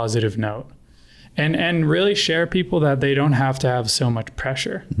good, positive note. And really share people that they don't have to have so much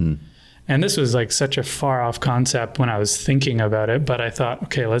pressure. Mm-hmm. And this was such a far off concept when I was thinking about it, but I thought,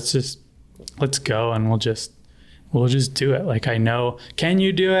 okay, let's go and we'll just do it. I know, can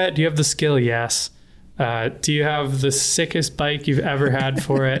you do it? Do you have the skill? Yes. Do you have the sickest bike you've ever had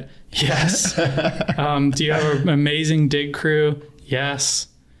for it? Yes. Do you have an amazing dig crew? Yes.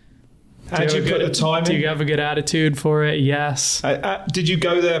 How did you put the time in? Do you have a good attitude for it? Yes. Did you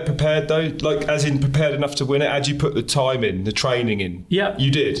go there prepared though? As in prepared enough to win it? Had you put the time in, the training in? Yeah. You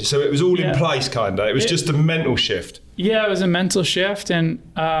did? So it was all in place kind of? It was just a mental shift? Yeah, it was a mental shift. And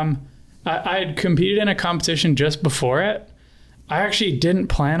I had competed in a competition just before it. I actually didn't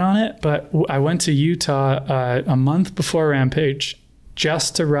plan on it, but I went to Utah a month before Rampage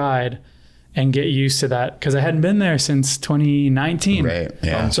just to ride and get used to that, because I hadn't been there since 2019. Right.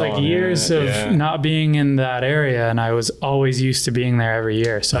 Yeah. It's years of not being in that area, and I was always used to being there every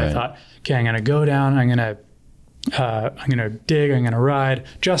year. So I thought, okay, I'm going to go down, I'm going to dig, I'm going to ride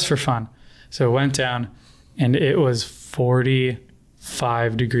just for fun. So I went down, and it was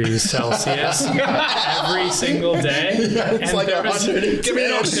 45 degrees Celsius every single day. It's 110. Give me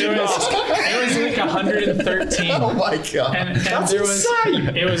an oxygen mask. It was 113. Oh my God. And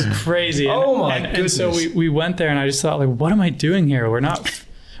it was crazy. Oh my goodness. And so we went there, and I just thought, what am I doing here? We're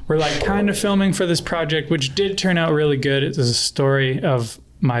kind of filming for this project, which did turn out really good. It was a story of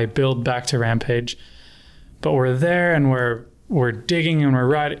my build back to Rampage. But we're there, and we're digging and we're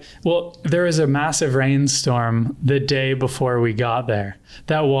riding. Well, there was a massive rainstorm the day before we got there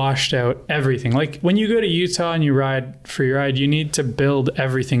that washed out everything. When you go to Utah and you ride for your ride, you need to build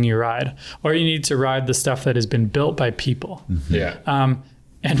everything you ride, or you need to ride the stuff that has been built by people. Mm-hmm. Yeah.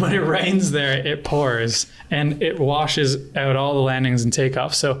 And when it rains there, it pours and it washes out all the landings and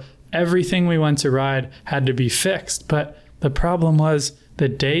takeoffs. So everything we went to ride had to be fixed. But the problem was the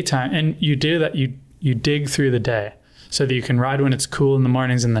daytime, and you do that, you dig through the day. so that you can ride when it's cool in the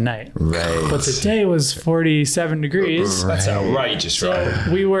mornings and the night. Right. But the day was 47 degrees. That's outrageous, right?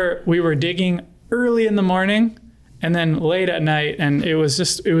 So we were digging early in the morning and then late at night, and it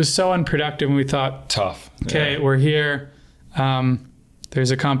was so unproductive, and we thought, tough. Okay, we're here.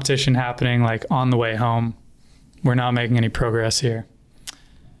 There's a competition happening like on the way home. We're not making any progress here.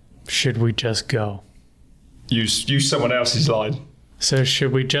 Should we just go? Use someone else's line. So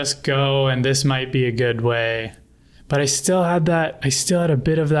should we just go, and this might be a good way? But I still had a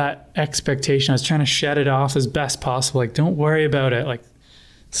bit of that expectation. I was trying to shed it off as best possible. Like, don't worry about it. Like,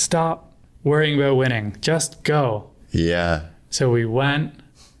 stop worrying about winning. Just go. Yeah. So we went,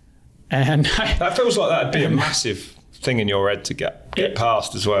 and that feels like that'd be a massive thing in your head to get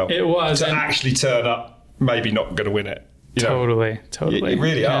past as well. It was. To actually turn up, maybe not going to win it. Totally. It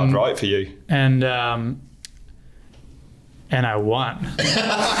really hard, right, for you. And I won.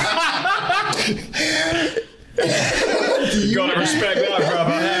 You gotta respect that,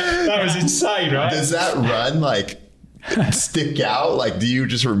 brother. That was insane, right? Does that run like stick out? Like, do you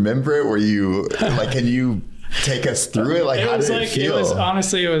just remember it? Were you like, can you take us through it? Like, how did it feel? It was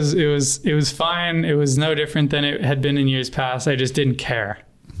honestly, it was fine. It was no different than it had been in years past. I just didn't care.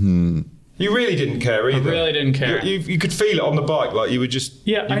 You really didn't care either. I really didn't care. You could feel it on the bike, like you were just.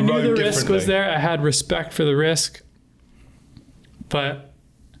 Yeah, I knew the risk was there. I had respect for the risk. But,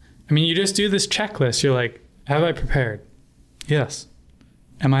 I mean, you just do this checklist. You're like, have I prepared? Yes.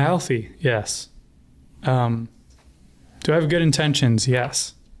 Am I healthy? Yes. Do I have good intentions?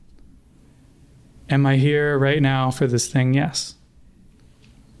 Yes. Am I here right now for this thing? Yes.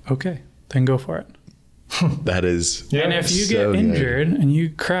 Okay, then go for it. That is. And if you get injured and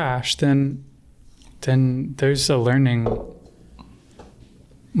you crash, then there's a learning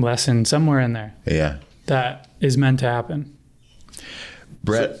lesson somewhere in there. Yeah. That is meant to happen.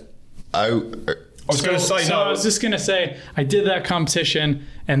 Brett, I was going to say no. I was just going to say I did that competition,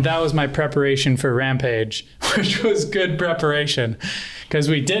 and that was my preparation for Rampage, which was good preparation because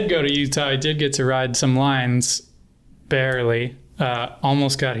we did go to Utah. I did get to ride some lines, barely.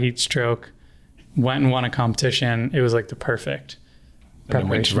 Almost got heat stroke. Went and won a competition. It was like the perfect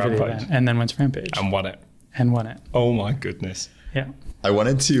preparation for the event. And then went to Rampage. And won it. Oh my goodness. Yeah. I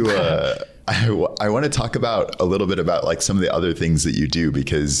wanted to I want to talk about a little bit about like some of the other things that you do,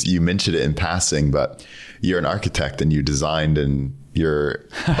 because you mentioned it in passing, but you're an architect and you designed in your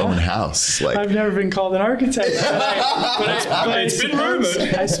own house. Like, I've never been called an architect, but it's been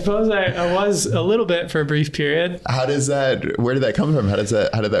rumored. I suppose I was a little bit for a brief period. Where did that come from? How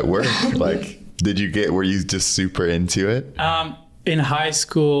did that work? Like, were you just super into it? In high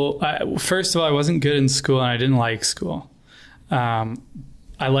school, first of all, I wasn't good in school and I didn't like school.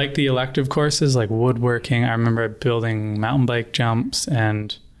 I liked the elective courses like woodworking. I remember building mountain bike jumps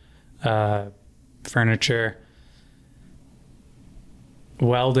and furniture.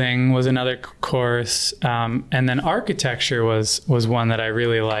 Welding was another course, and then architecture was one that I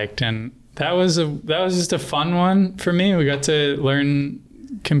really liked, and that was just a fun one for me. We got to learn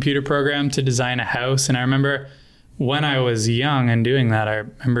computer program to design a house, and I remember when I was young and doing that, I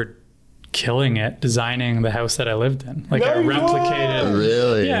remember killing it designing the house that I lived in. Like, I replicated.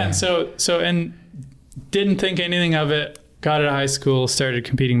 Really? Yeah, and so and didn't think anything of it. Got out of high school, started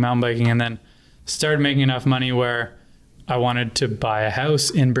competing mountain biking, and then started making enough money where I wanted to buy a house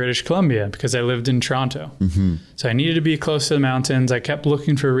in British Columbia because I lived in Toronto. Mm-hmm. So I needed to be close to the mountains. I kept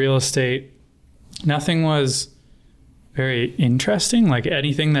looking for real estate. Nothing was very interesting, like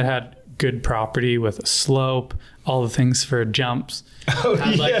anything that had good property with a slope, all the things for jumps.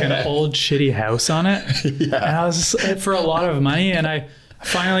 Had like an old shitty house on it. Yeah. And I was just, for a lot of money. And I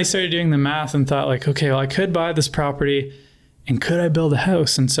finally started doing the math and thought like, okay, well, I could buy this property and could I build a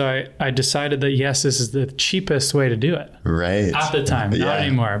house? And so I decided that, yes, this is the cheapest way to do it. Right. At the time, not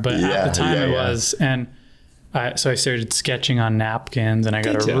anymore, but at the time it was. And so I started sketching on napkins and I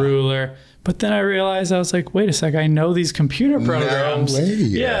got a ruler. But then I realized, I was like, wait a sec, I know these computer programs. No way.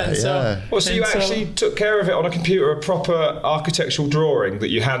 Yeah. So you actually took care of it on a computer, a proper architectural drawing that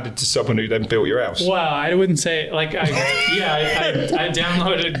you handed to someone who then built your house? Well, I wouldn't say, like, I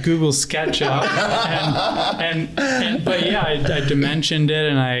downloaded Google SketchUp but yeah, I dimensioned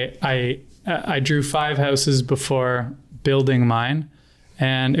it and I drew 5 houses before building mine.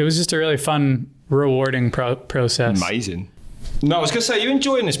 And it was just a really fun, rewarding process. Amazing. No, I was going to say, are you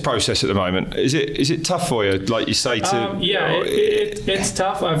enjoying this process at the moment? Is it tough for you, like you say to? It's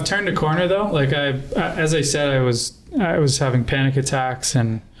tough. I've turned a corner though. Like as I said, I was having panic attacks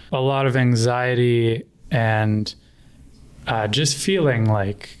and a lot of anxiety and just feeling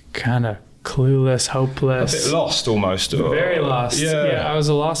like kind of clueless, hopeless. A bit lost almost. Very lost. Yeah, I was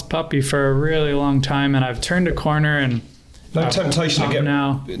a lost puppy for a really long time, and I've turned a corner and no temptation to get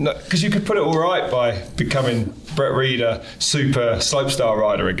now. Because you could put it all right by becoming Brett Rheeder, super slopestyle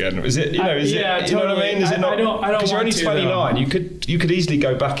rider again. Is it? You know, is it? Totally. You know what I mean? Is it not? I don't. Because you're only 29. You could easily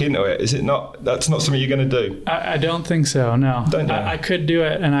go back into it. Is it not? That's not something you're going to do. I don't think so. No. Don't you? I could do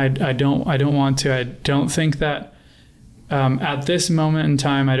it, and I don't want to. I don't think that at this moment in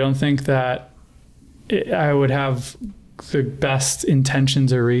time, I don't think that I would have the best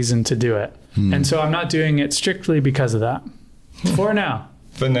intentions or reason to do it. And so I'm not doing it strictly because of that. For now.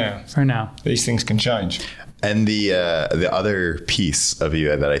 For now. These things can change. And the other piece of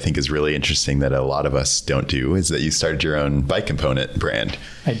you that I think is really interesting that a lot of us don't do is that you started your own bike component brand.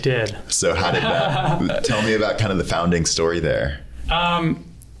 I did. So how did that? Tell me about kind of the founding story there.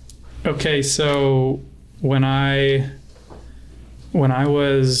 Okay, so when I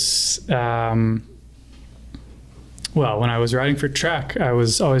was when I was riding for Trek, I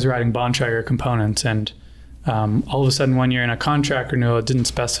was always riding Bontrager components, and all of a sudden one year in a contract renewal, it didn't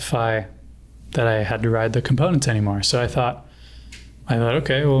specify that I had to ride the components anymore. So I thought,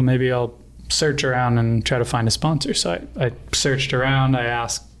 okay, well, maybe I'll search around and try to find a sponsor. So I searched around, I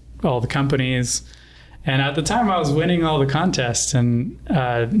asked all the companies, and at the time I was winning all the contests, and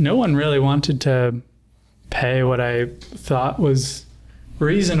no one really wanted to pay what I thought was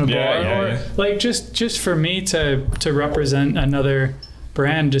reasonable, like just for me to represent another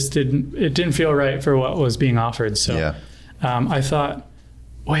brand didn't feel right for what was being offered. So I thought,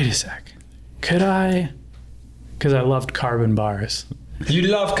 wait a sec, could I? Because I loved carbon bars. You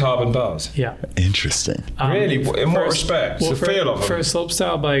love carbon bars? Yeah. Interesting. Really? In what respect? Well, the feel of them? For a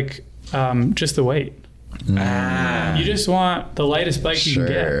slopestyle bike, just the weight. You just want the lightest bike you can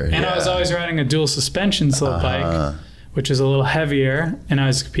get. And I was always riding a dual suspension slope bike, which is a little heavier, and I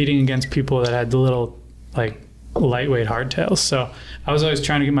was competing against people that had the little lightweight hardtails. So I was always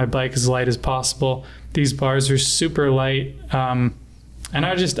trying to get my bike as light as possible. These bars are super light, and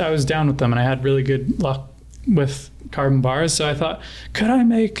I was down with them, and I had really good luck with carbon bars. So I thought, could I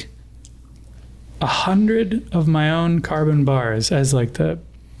make 100 of my own carbon bars as like the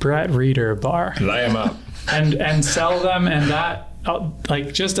Brett Rheeder bar? Lay them up. and sell them, and that,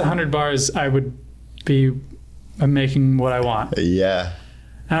 like, just 100 bars, I would be making what I want. Yeah.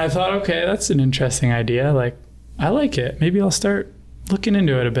 And I thought, okay, that's an interesting idea. Like, I like it. Maybe I'll start looking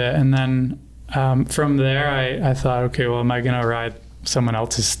into it a bit. And then from there, I thought, okay, well, am I going to ride someone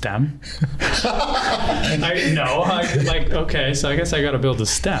else's stem? Okay, so I guess I got to build a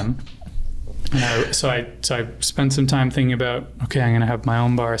stem. And so I spent some time thinking about, okay, I'm going to have my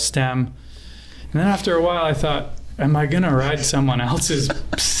own bar stem. And then after a while, I thought, am I going to ride someone else's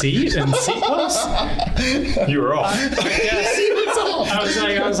seat and seat post? You were off. I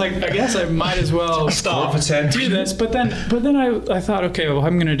was like, I guess I might as well start pretend do this. But then I thought, okay, well,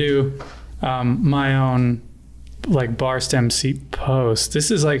 I'm going to do my own like bar stem seat post.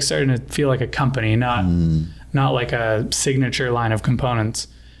 This is like starting to feel like a company, not like a signature line of components.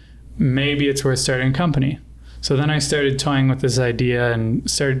 Maybe it's worth starting a company. So then I started toying with this idea and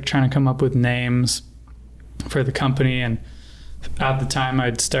started trying to come up with names for the company. And at the time,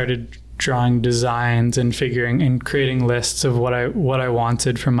 I'd started drawing designs and figuring and creating lists of what I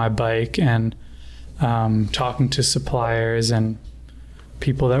wanted from my bike, and talking to suppliers and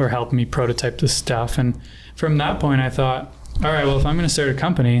people that were helping me prototype the stuff. And from that point, I thought, all right, well, if I'm going to start a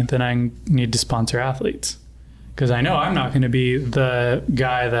company, then I need to sponsor athletes, because I know I'm not going to be the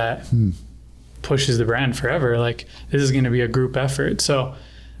guy that pushes the brand forever. Like, this is going to be a group effort. So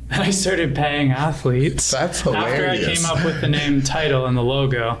then I started paying athletes. That's hilarious. After I came up with the name, title, and the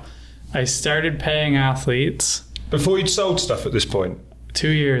logo, I started paying athletes. Before you'd sold stuff at this point? 2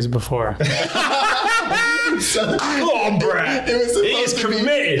 years before. Come on, Brett. It's supposed to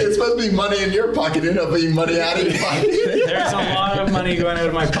be money in your pocket. It ended up being money out of your pocket. There's a lot of money going out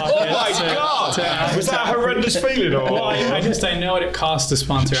of my pocket. Oh my God. Was that a horrendous feeling? Or? Well, I know what it costs to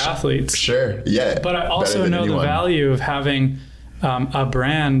sponsor athletes. Sure, yeah. But I also know the value of having a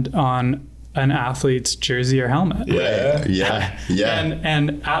brand on an athlete's jersey or helmet. Yeah.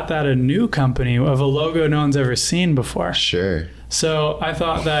 And at that, a new company of a logo no one's ever seen before. Sure. So I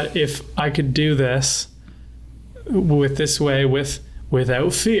thought that if I could do this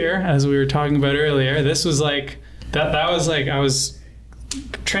without fear, as we were talking about earlier, this was like that was like I was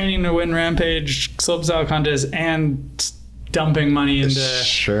training to win Rampage slopestyle contests and dumping money into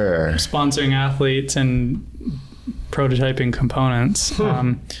sponsoring athletes and prototyping components.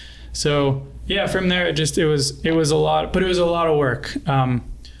 So yeah, from there it was a lot, but it was a lot of work. The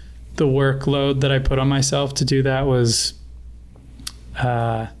workload that I put on myself to do that was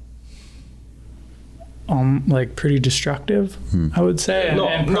like pretty destructive, I would say. And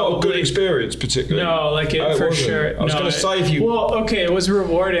not a good experience particularly. No, like it for sure. I was going to save you. Well, okay, it was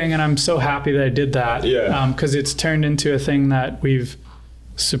rewarding, and I'm so happy that I did that. Yeah. Because it's turned into a thing that we've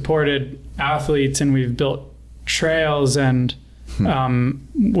supported athletes, and we've built trails, and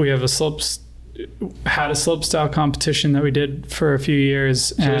we have had a slopestyle competition that we did for a few years.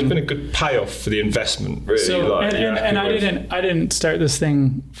 So there's been a good payoff for the investment, really. So, and I didn't start this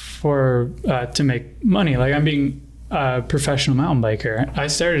thing for to make money. Like, I'm being a professional mountain biker. I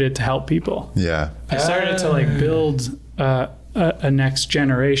started it to help people. Yeah. I started to like build a next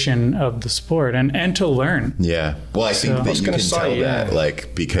generation of the sport and to learn. Yeah. Well, I think that you can tell that,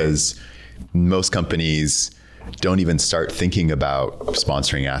 like, because most companies don't even start thinking about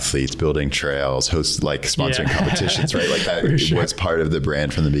sponsoring athletes, building trails, sponsoring competitions, right? Like that was part of the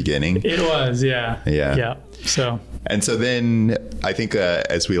brand from the beginning. It was, yeah. So then I think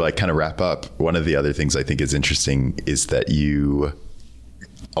as we like kind of wrap up, one of the other things I think is interesting is that you,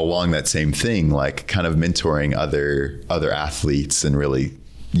 along that same thing, like kind of mentoring other athletes and really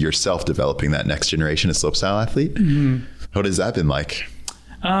yourself developing that next generation of slopestyle athlete. Mm-hmm. What has that been like?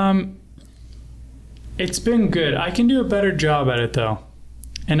 It's been good. I can do a better job at it though.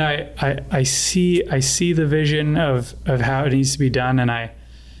 And I see the vision of how it needs to be done, and I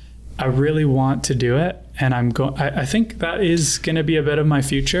really want to do it, and I think that is going to be a bit of my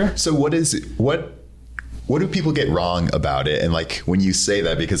future. So what do people get wrong about it? And like when you say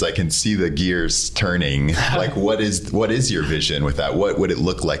that, because I can see the gears turning, like what is your vision with that? What would it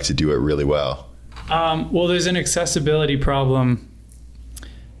look like to do it really well? Well, there's an accessibility problem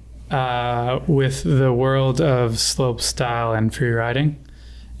with the world of slopestyle and free riding,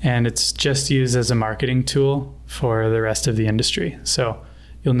 and it's just used as a marketing tool for the rest of the industry. So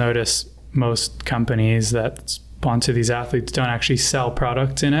you'll notice most companies that sponsor these athletes don't actually sell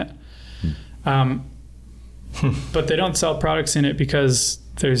products in it. But they don't sell products in it because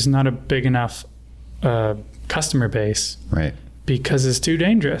there's not a big enough customer base. Right. Because it's too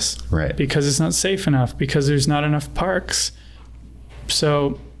dangerous. Right. Because it's not safe enough. Because there's not enough parks.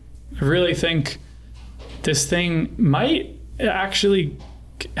 So I really think this thing might actually,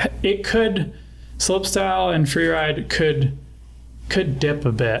 slopestyle and freeride could dip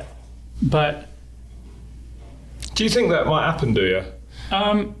a bit, but. Do you think that might happen, do you?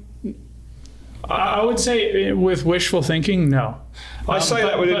 I would say with wishful thinking, no. I say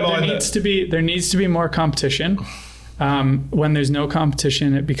that within mind. There needs to be more competition. When there's no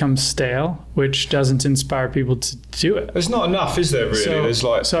competition, it becomes stale, which doesn't inspire people to do it. There's not enough, is there? Really,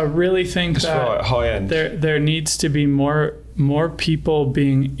 so I really think that right, high end. There needs to be more people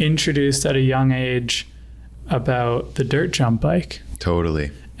being introduced at a young age about the dirt jump bike.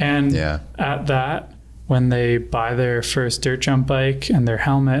 Totally. And at that, when they buy their first dirt jump bike and their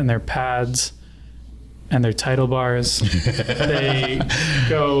helmet and their pads and their title bars, they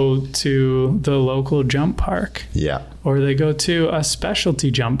go to the local jump park. Yeah. Or they go to a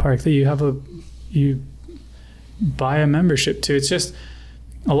specialty jump park that you buy a membership to. It's just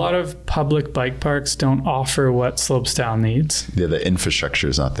a lot of public bike parks don't offer what slopestyle needs. Yeah, the infrastructure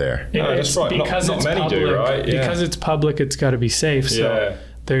is not there. No, that's right. Because not many public, do, right? Yeah. Because it's public, it's got to be safe. So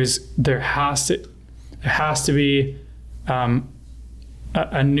there has to be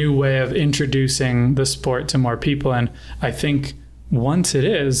a new way of introducing the sport to more people, and I think once it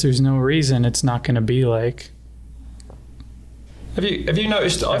is, there's no reason it's not going to be like. Have you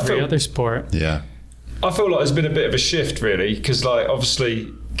noticed every other sport? Yeah, I feel like there's been a bit of a shift, really, because like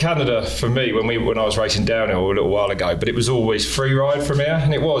obviously Canada for me when I was racing downhill a little while ago, but it was always free ride from here,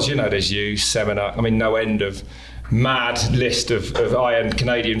 and it was there's you, Seminar, no end of mad list of high-end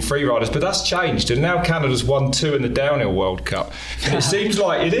Canadian free riders, but that's changed, and now Canada's won 2 in the downhill World Cup, and it seems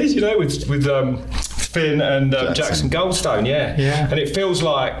like it is, with Finn and Jackson Goldstone, and it feels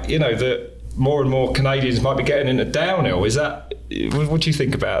like that more and more Canadians might be getting into downhill. Is that what do you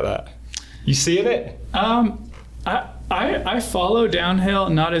think about that? You seeing it? I follow downhill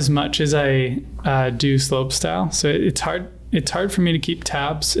not as much as I do slopestyle, so it's hard. It's hard for me to keep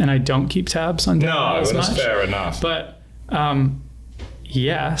tabs, and I don't keep tabs on downhill as much. No, that's fair enough. But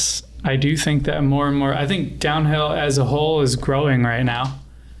yes, I do think that more and more. I think downhill as a whole is growing right now,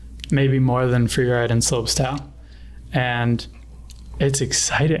 maybe more than freeride and slopestyle, and it's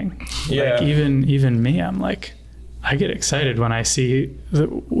exciting. Yeah. Like even me, I'm like, I get excited when I see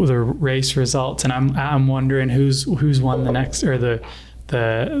the race results, and I'm wondering who's won the next or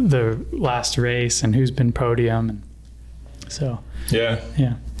the last race and who's been podium. And so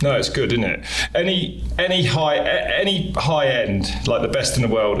Yeah. No, it's good, isn't it? Any high end, like the best in the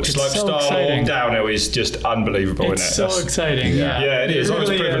world, slopestyle or downhill is just unbelievable, it's isn't it? So exciting. Yeah, it is. I was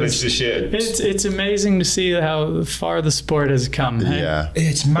privileged this year. It's amazing to see how far the sport has come. Yeah,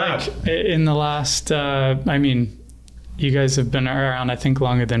 it's mad. Like, in the last, you guys have been around, I think,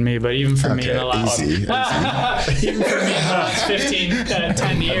 longer than me, but even for me in the last... Easy. Even for me in the last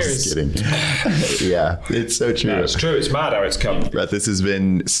 10 years. I'm just kidding. Yeah, it's so true. No, it's true. It's mad how it's come. Brett, this has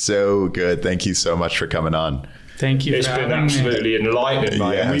been so good. Thank you so much for coming on. Thank you. It's been absolutely enlightening,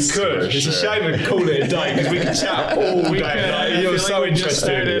 mate. Yes, and we could. It's a shame we call it a day because we could chat all day. You're so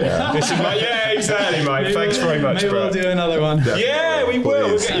interested. Yeah, exactly, mate. Thanks very much, Maybe Brett. We'll do another one. Definitely. Yeah, we will.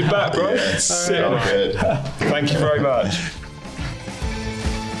 We'll get you back, bro. So good. Thank you very much.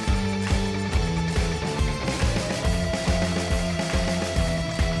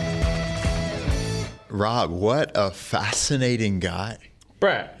 Rob, what a fascinating guy.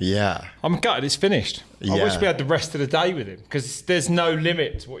 Brett, Yeah. I'm gutted it's finished. I Yeah. wish we had the rest of the day with him because there's no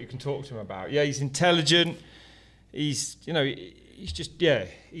limit to what you can talk to him about. Yeah, he's intelligent. He's the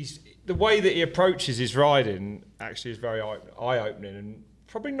way that he approaches his riding actually is very eye-opening and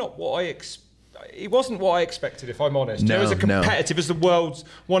probably not what it wasn't what I expected, if I'm honest. No, He was competitive as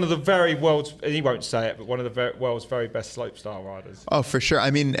one of the very world's, and he won't say it, but one of the world's very best slopestyle riders. Oh, for sure.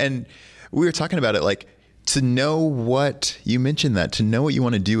 I mean, and we were talking about it, like, to know what you mentioned, that to know what you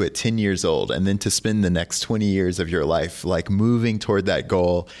want to do at 10 years old and then to spend the next 20 years of your life like moving toward that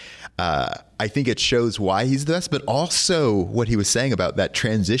goal. I think it shows why he's the best, but also what he was saying about that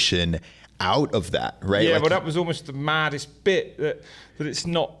transition out of that, right? Yeah, like, well, that was almost the maddest bit that it's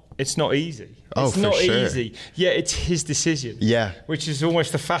not easy. Oh, it's for not sure. easy. Yeah, it's his decision. Yeah. Which is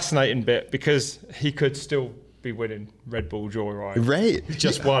almost the fascinating bit because he could still be winning Red Bull Joyride. Right.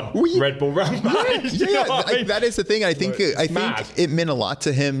 Just won Red Bull Run. Yeah, like, that is the thing. I think it meant a lot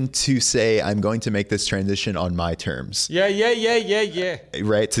to him to say, I'm going to make this transition on my terms. Yeah.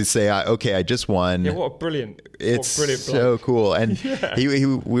 Right. To say, okay, I just won. Yeah, what a brilliant. It's so cool. And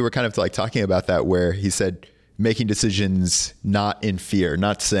we were kind of like talking about that, where he said, making decisions not in fear,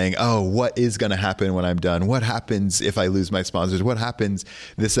 not saying, oh, what is going to happen when I'm done? What happens if I lose my sponsors? What happens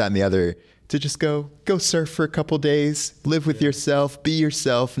this, that, and the other? To just go surf for a couple days, live with yourself, be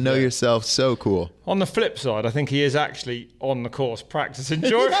yourself, know yourself. So cool. On the flip side, I think he is actually on the course practicing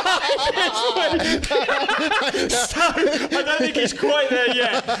joyride. So I don't think he's quite there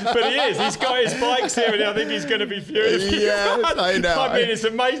yet, but he is. He's got his bikes here, and I think he's going to be furious. Yes, I know. I mean, it's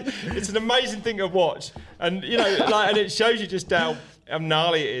amazing. It's an amazing thing to watch, and and it shows you just how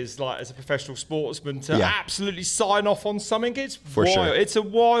gnarly it is, like, as a professional sportsman to absolutely sign off on something. It's for wild. Sure. It's a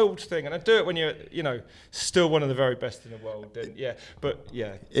wild thing, and I do it when you're, still one of the very best in the world. And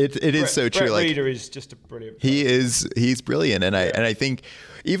it is so true. Brett Like, Rheeder is just a brilliant player. He's brilliant, and I think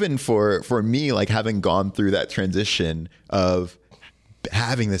even for me, like, having gone through that transition of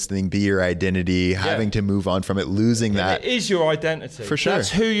having this thing be your identity, having to move on from it, losing that. It is your identity. For sure. That's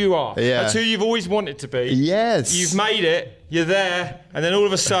who you are. Yeah. That's who you've always wanted to be. Yes. You've made it. You're there. And then all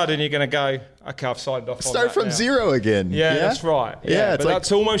of a sudden you're going to go, okay, I've signed off on Start that from now. zero again. Yeah, that's right. Yeah, but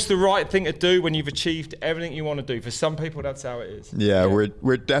that's almost the right thing to do when you've achieved everything you want to do. For some people, that's how it is. Yeah,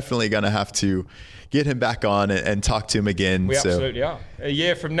 we're definitely going to have to get him back on and talk to him again. We absolutely are. A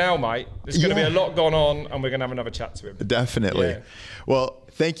year from now, mate, there's going to be a lot going on, and we're going to have another chat to him. Definitely. Yeah. Well,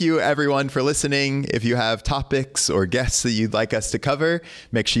 thank you, everyone, for listening. If you have topics or guests that you'd like us to cover,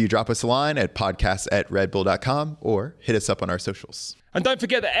 make sure you drop us a line at podcast@redbull.com or hit us up on our socials. And don't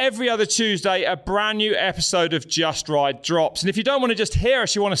forget that every other Tuesday, a brand new episode of Just Ride drops. And if you don't want to just hear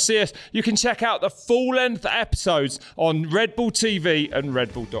us, you want to see us, you can check out the full-length episodes on Red Bull TV and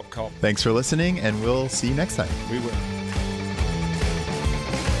redbull.com. Thanks for listening, and we'll see you next time. We will.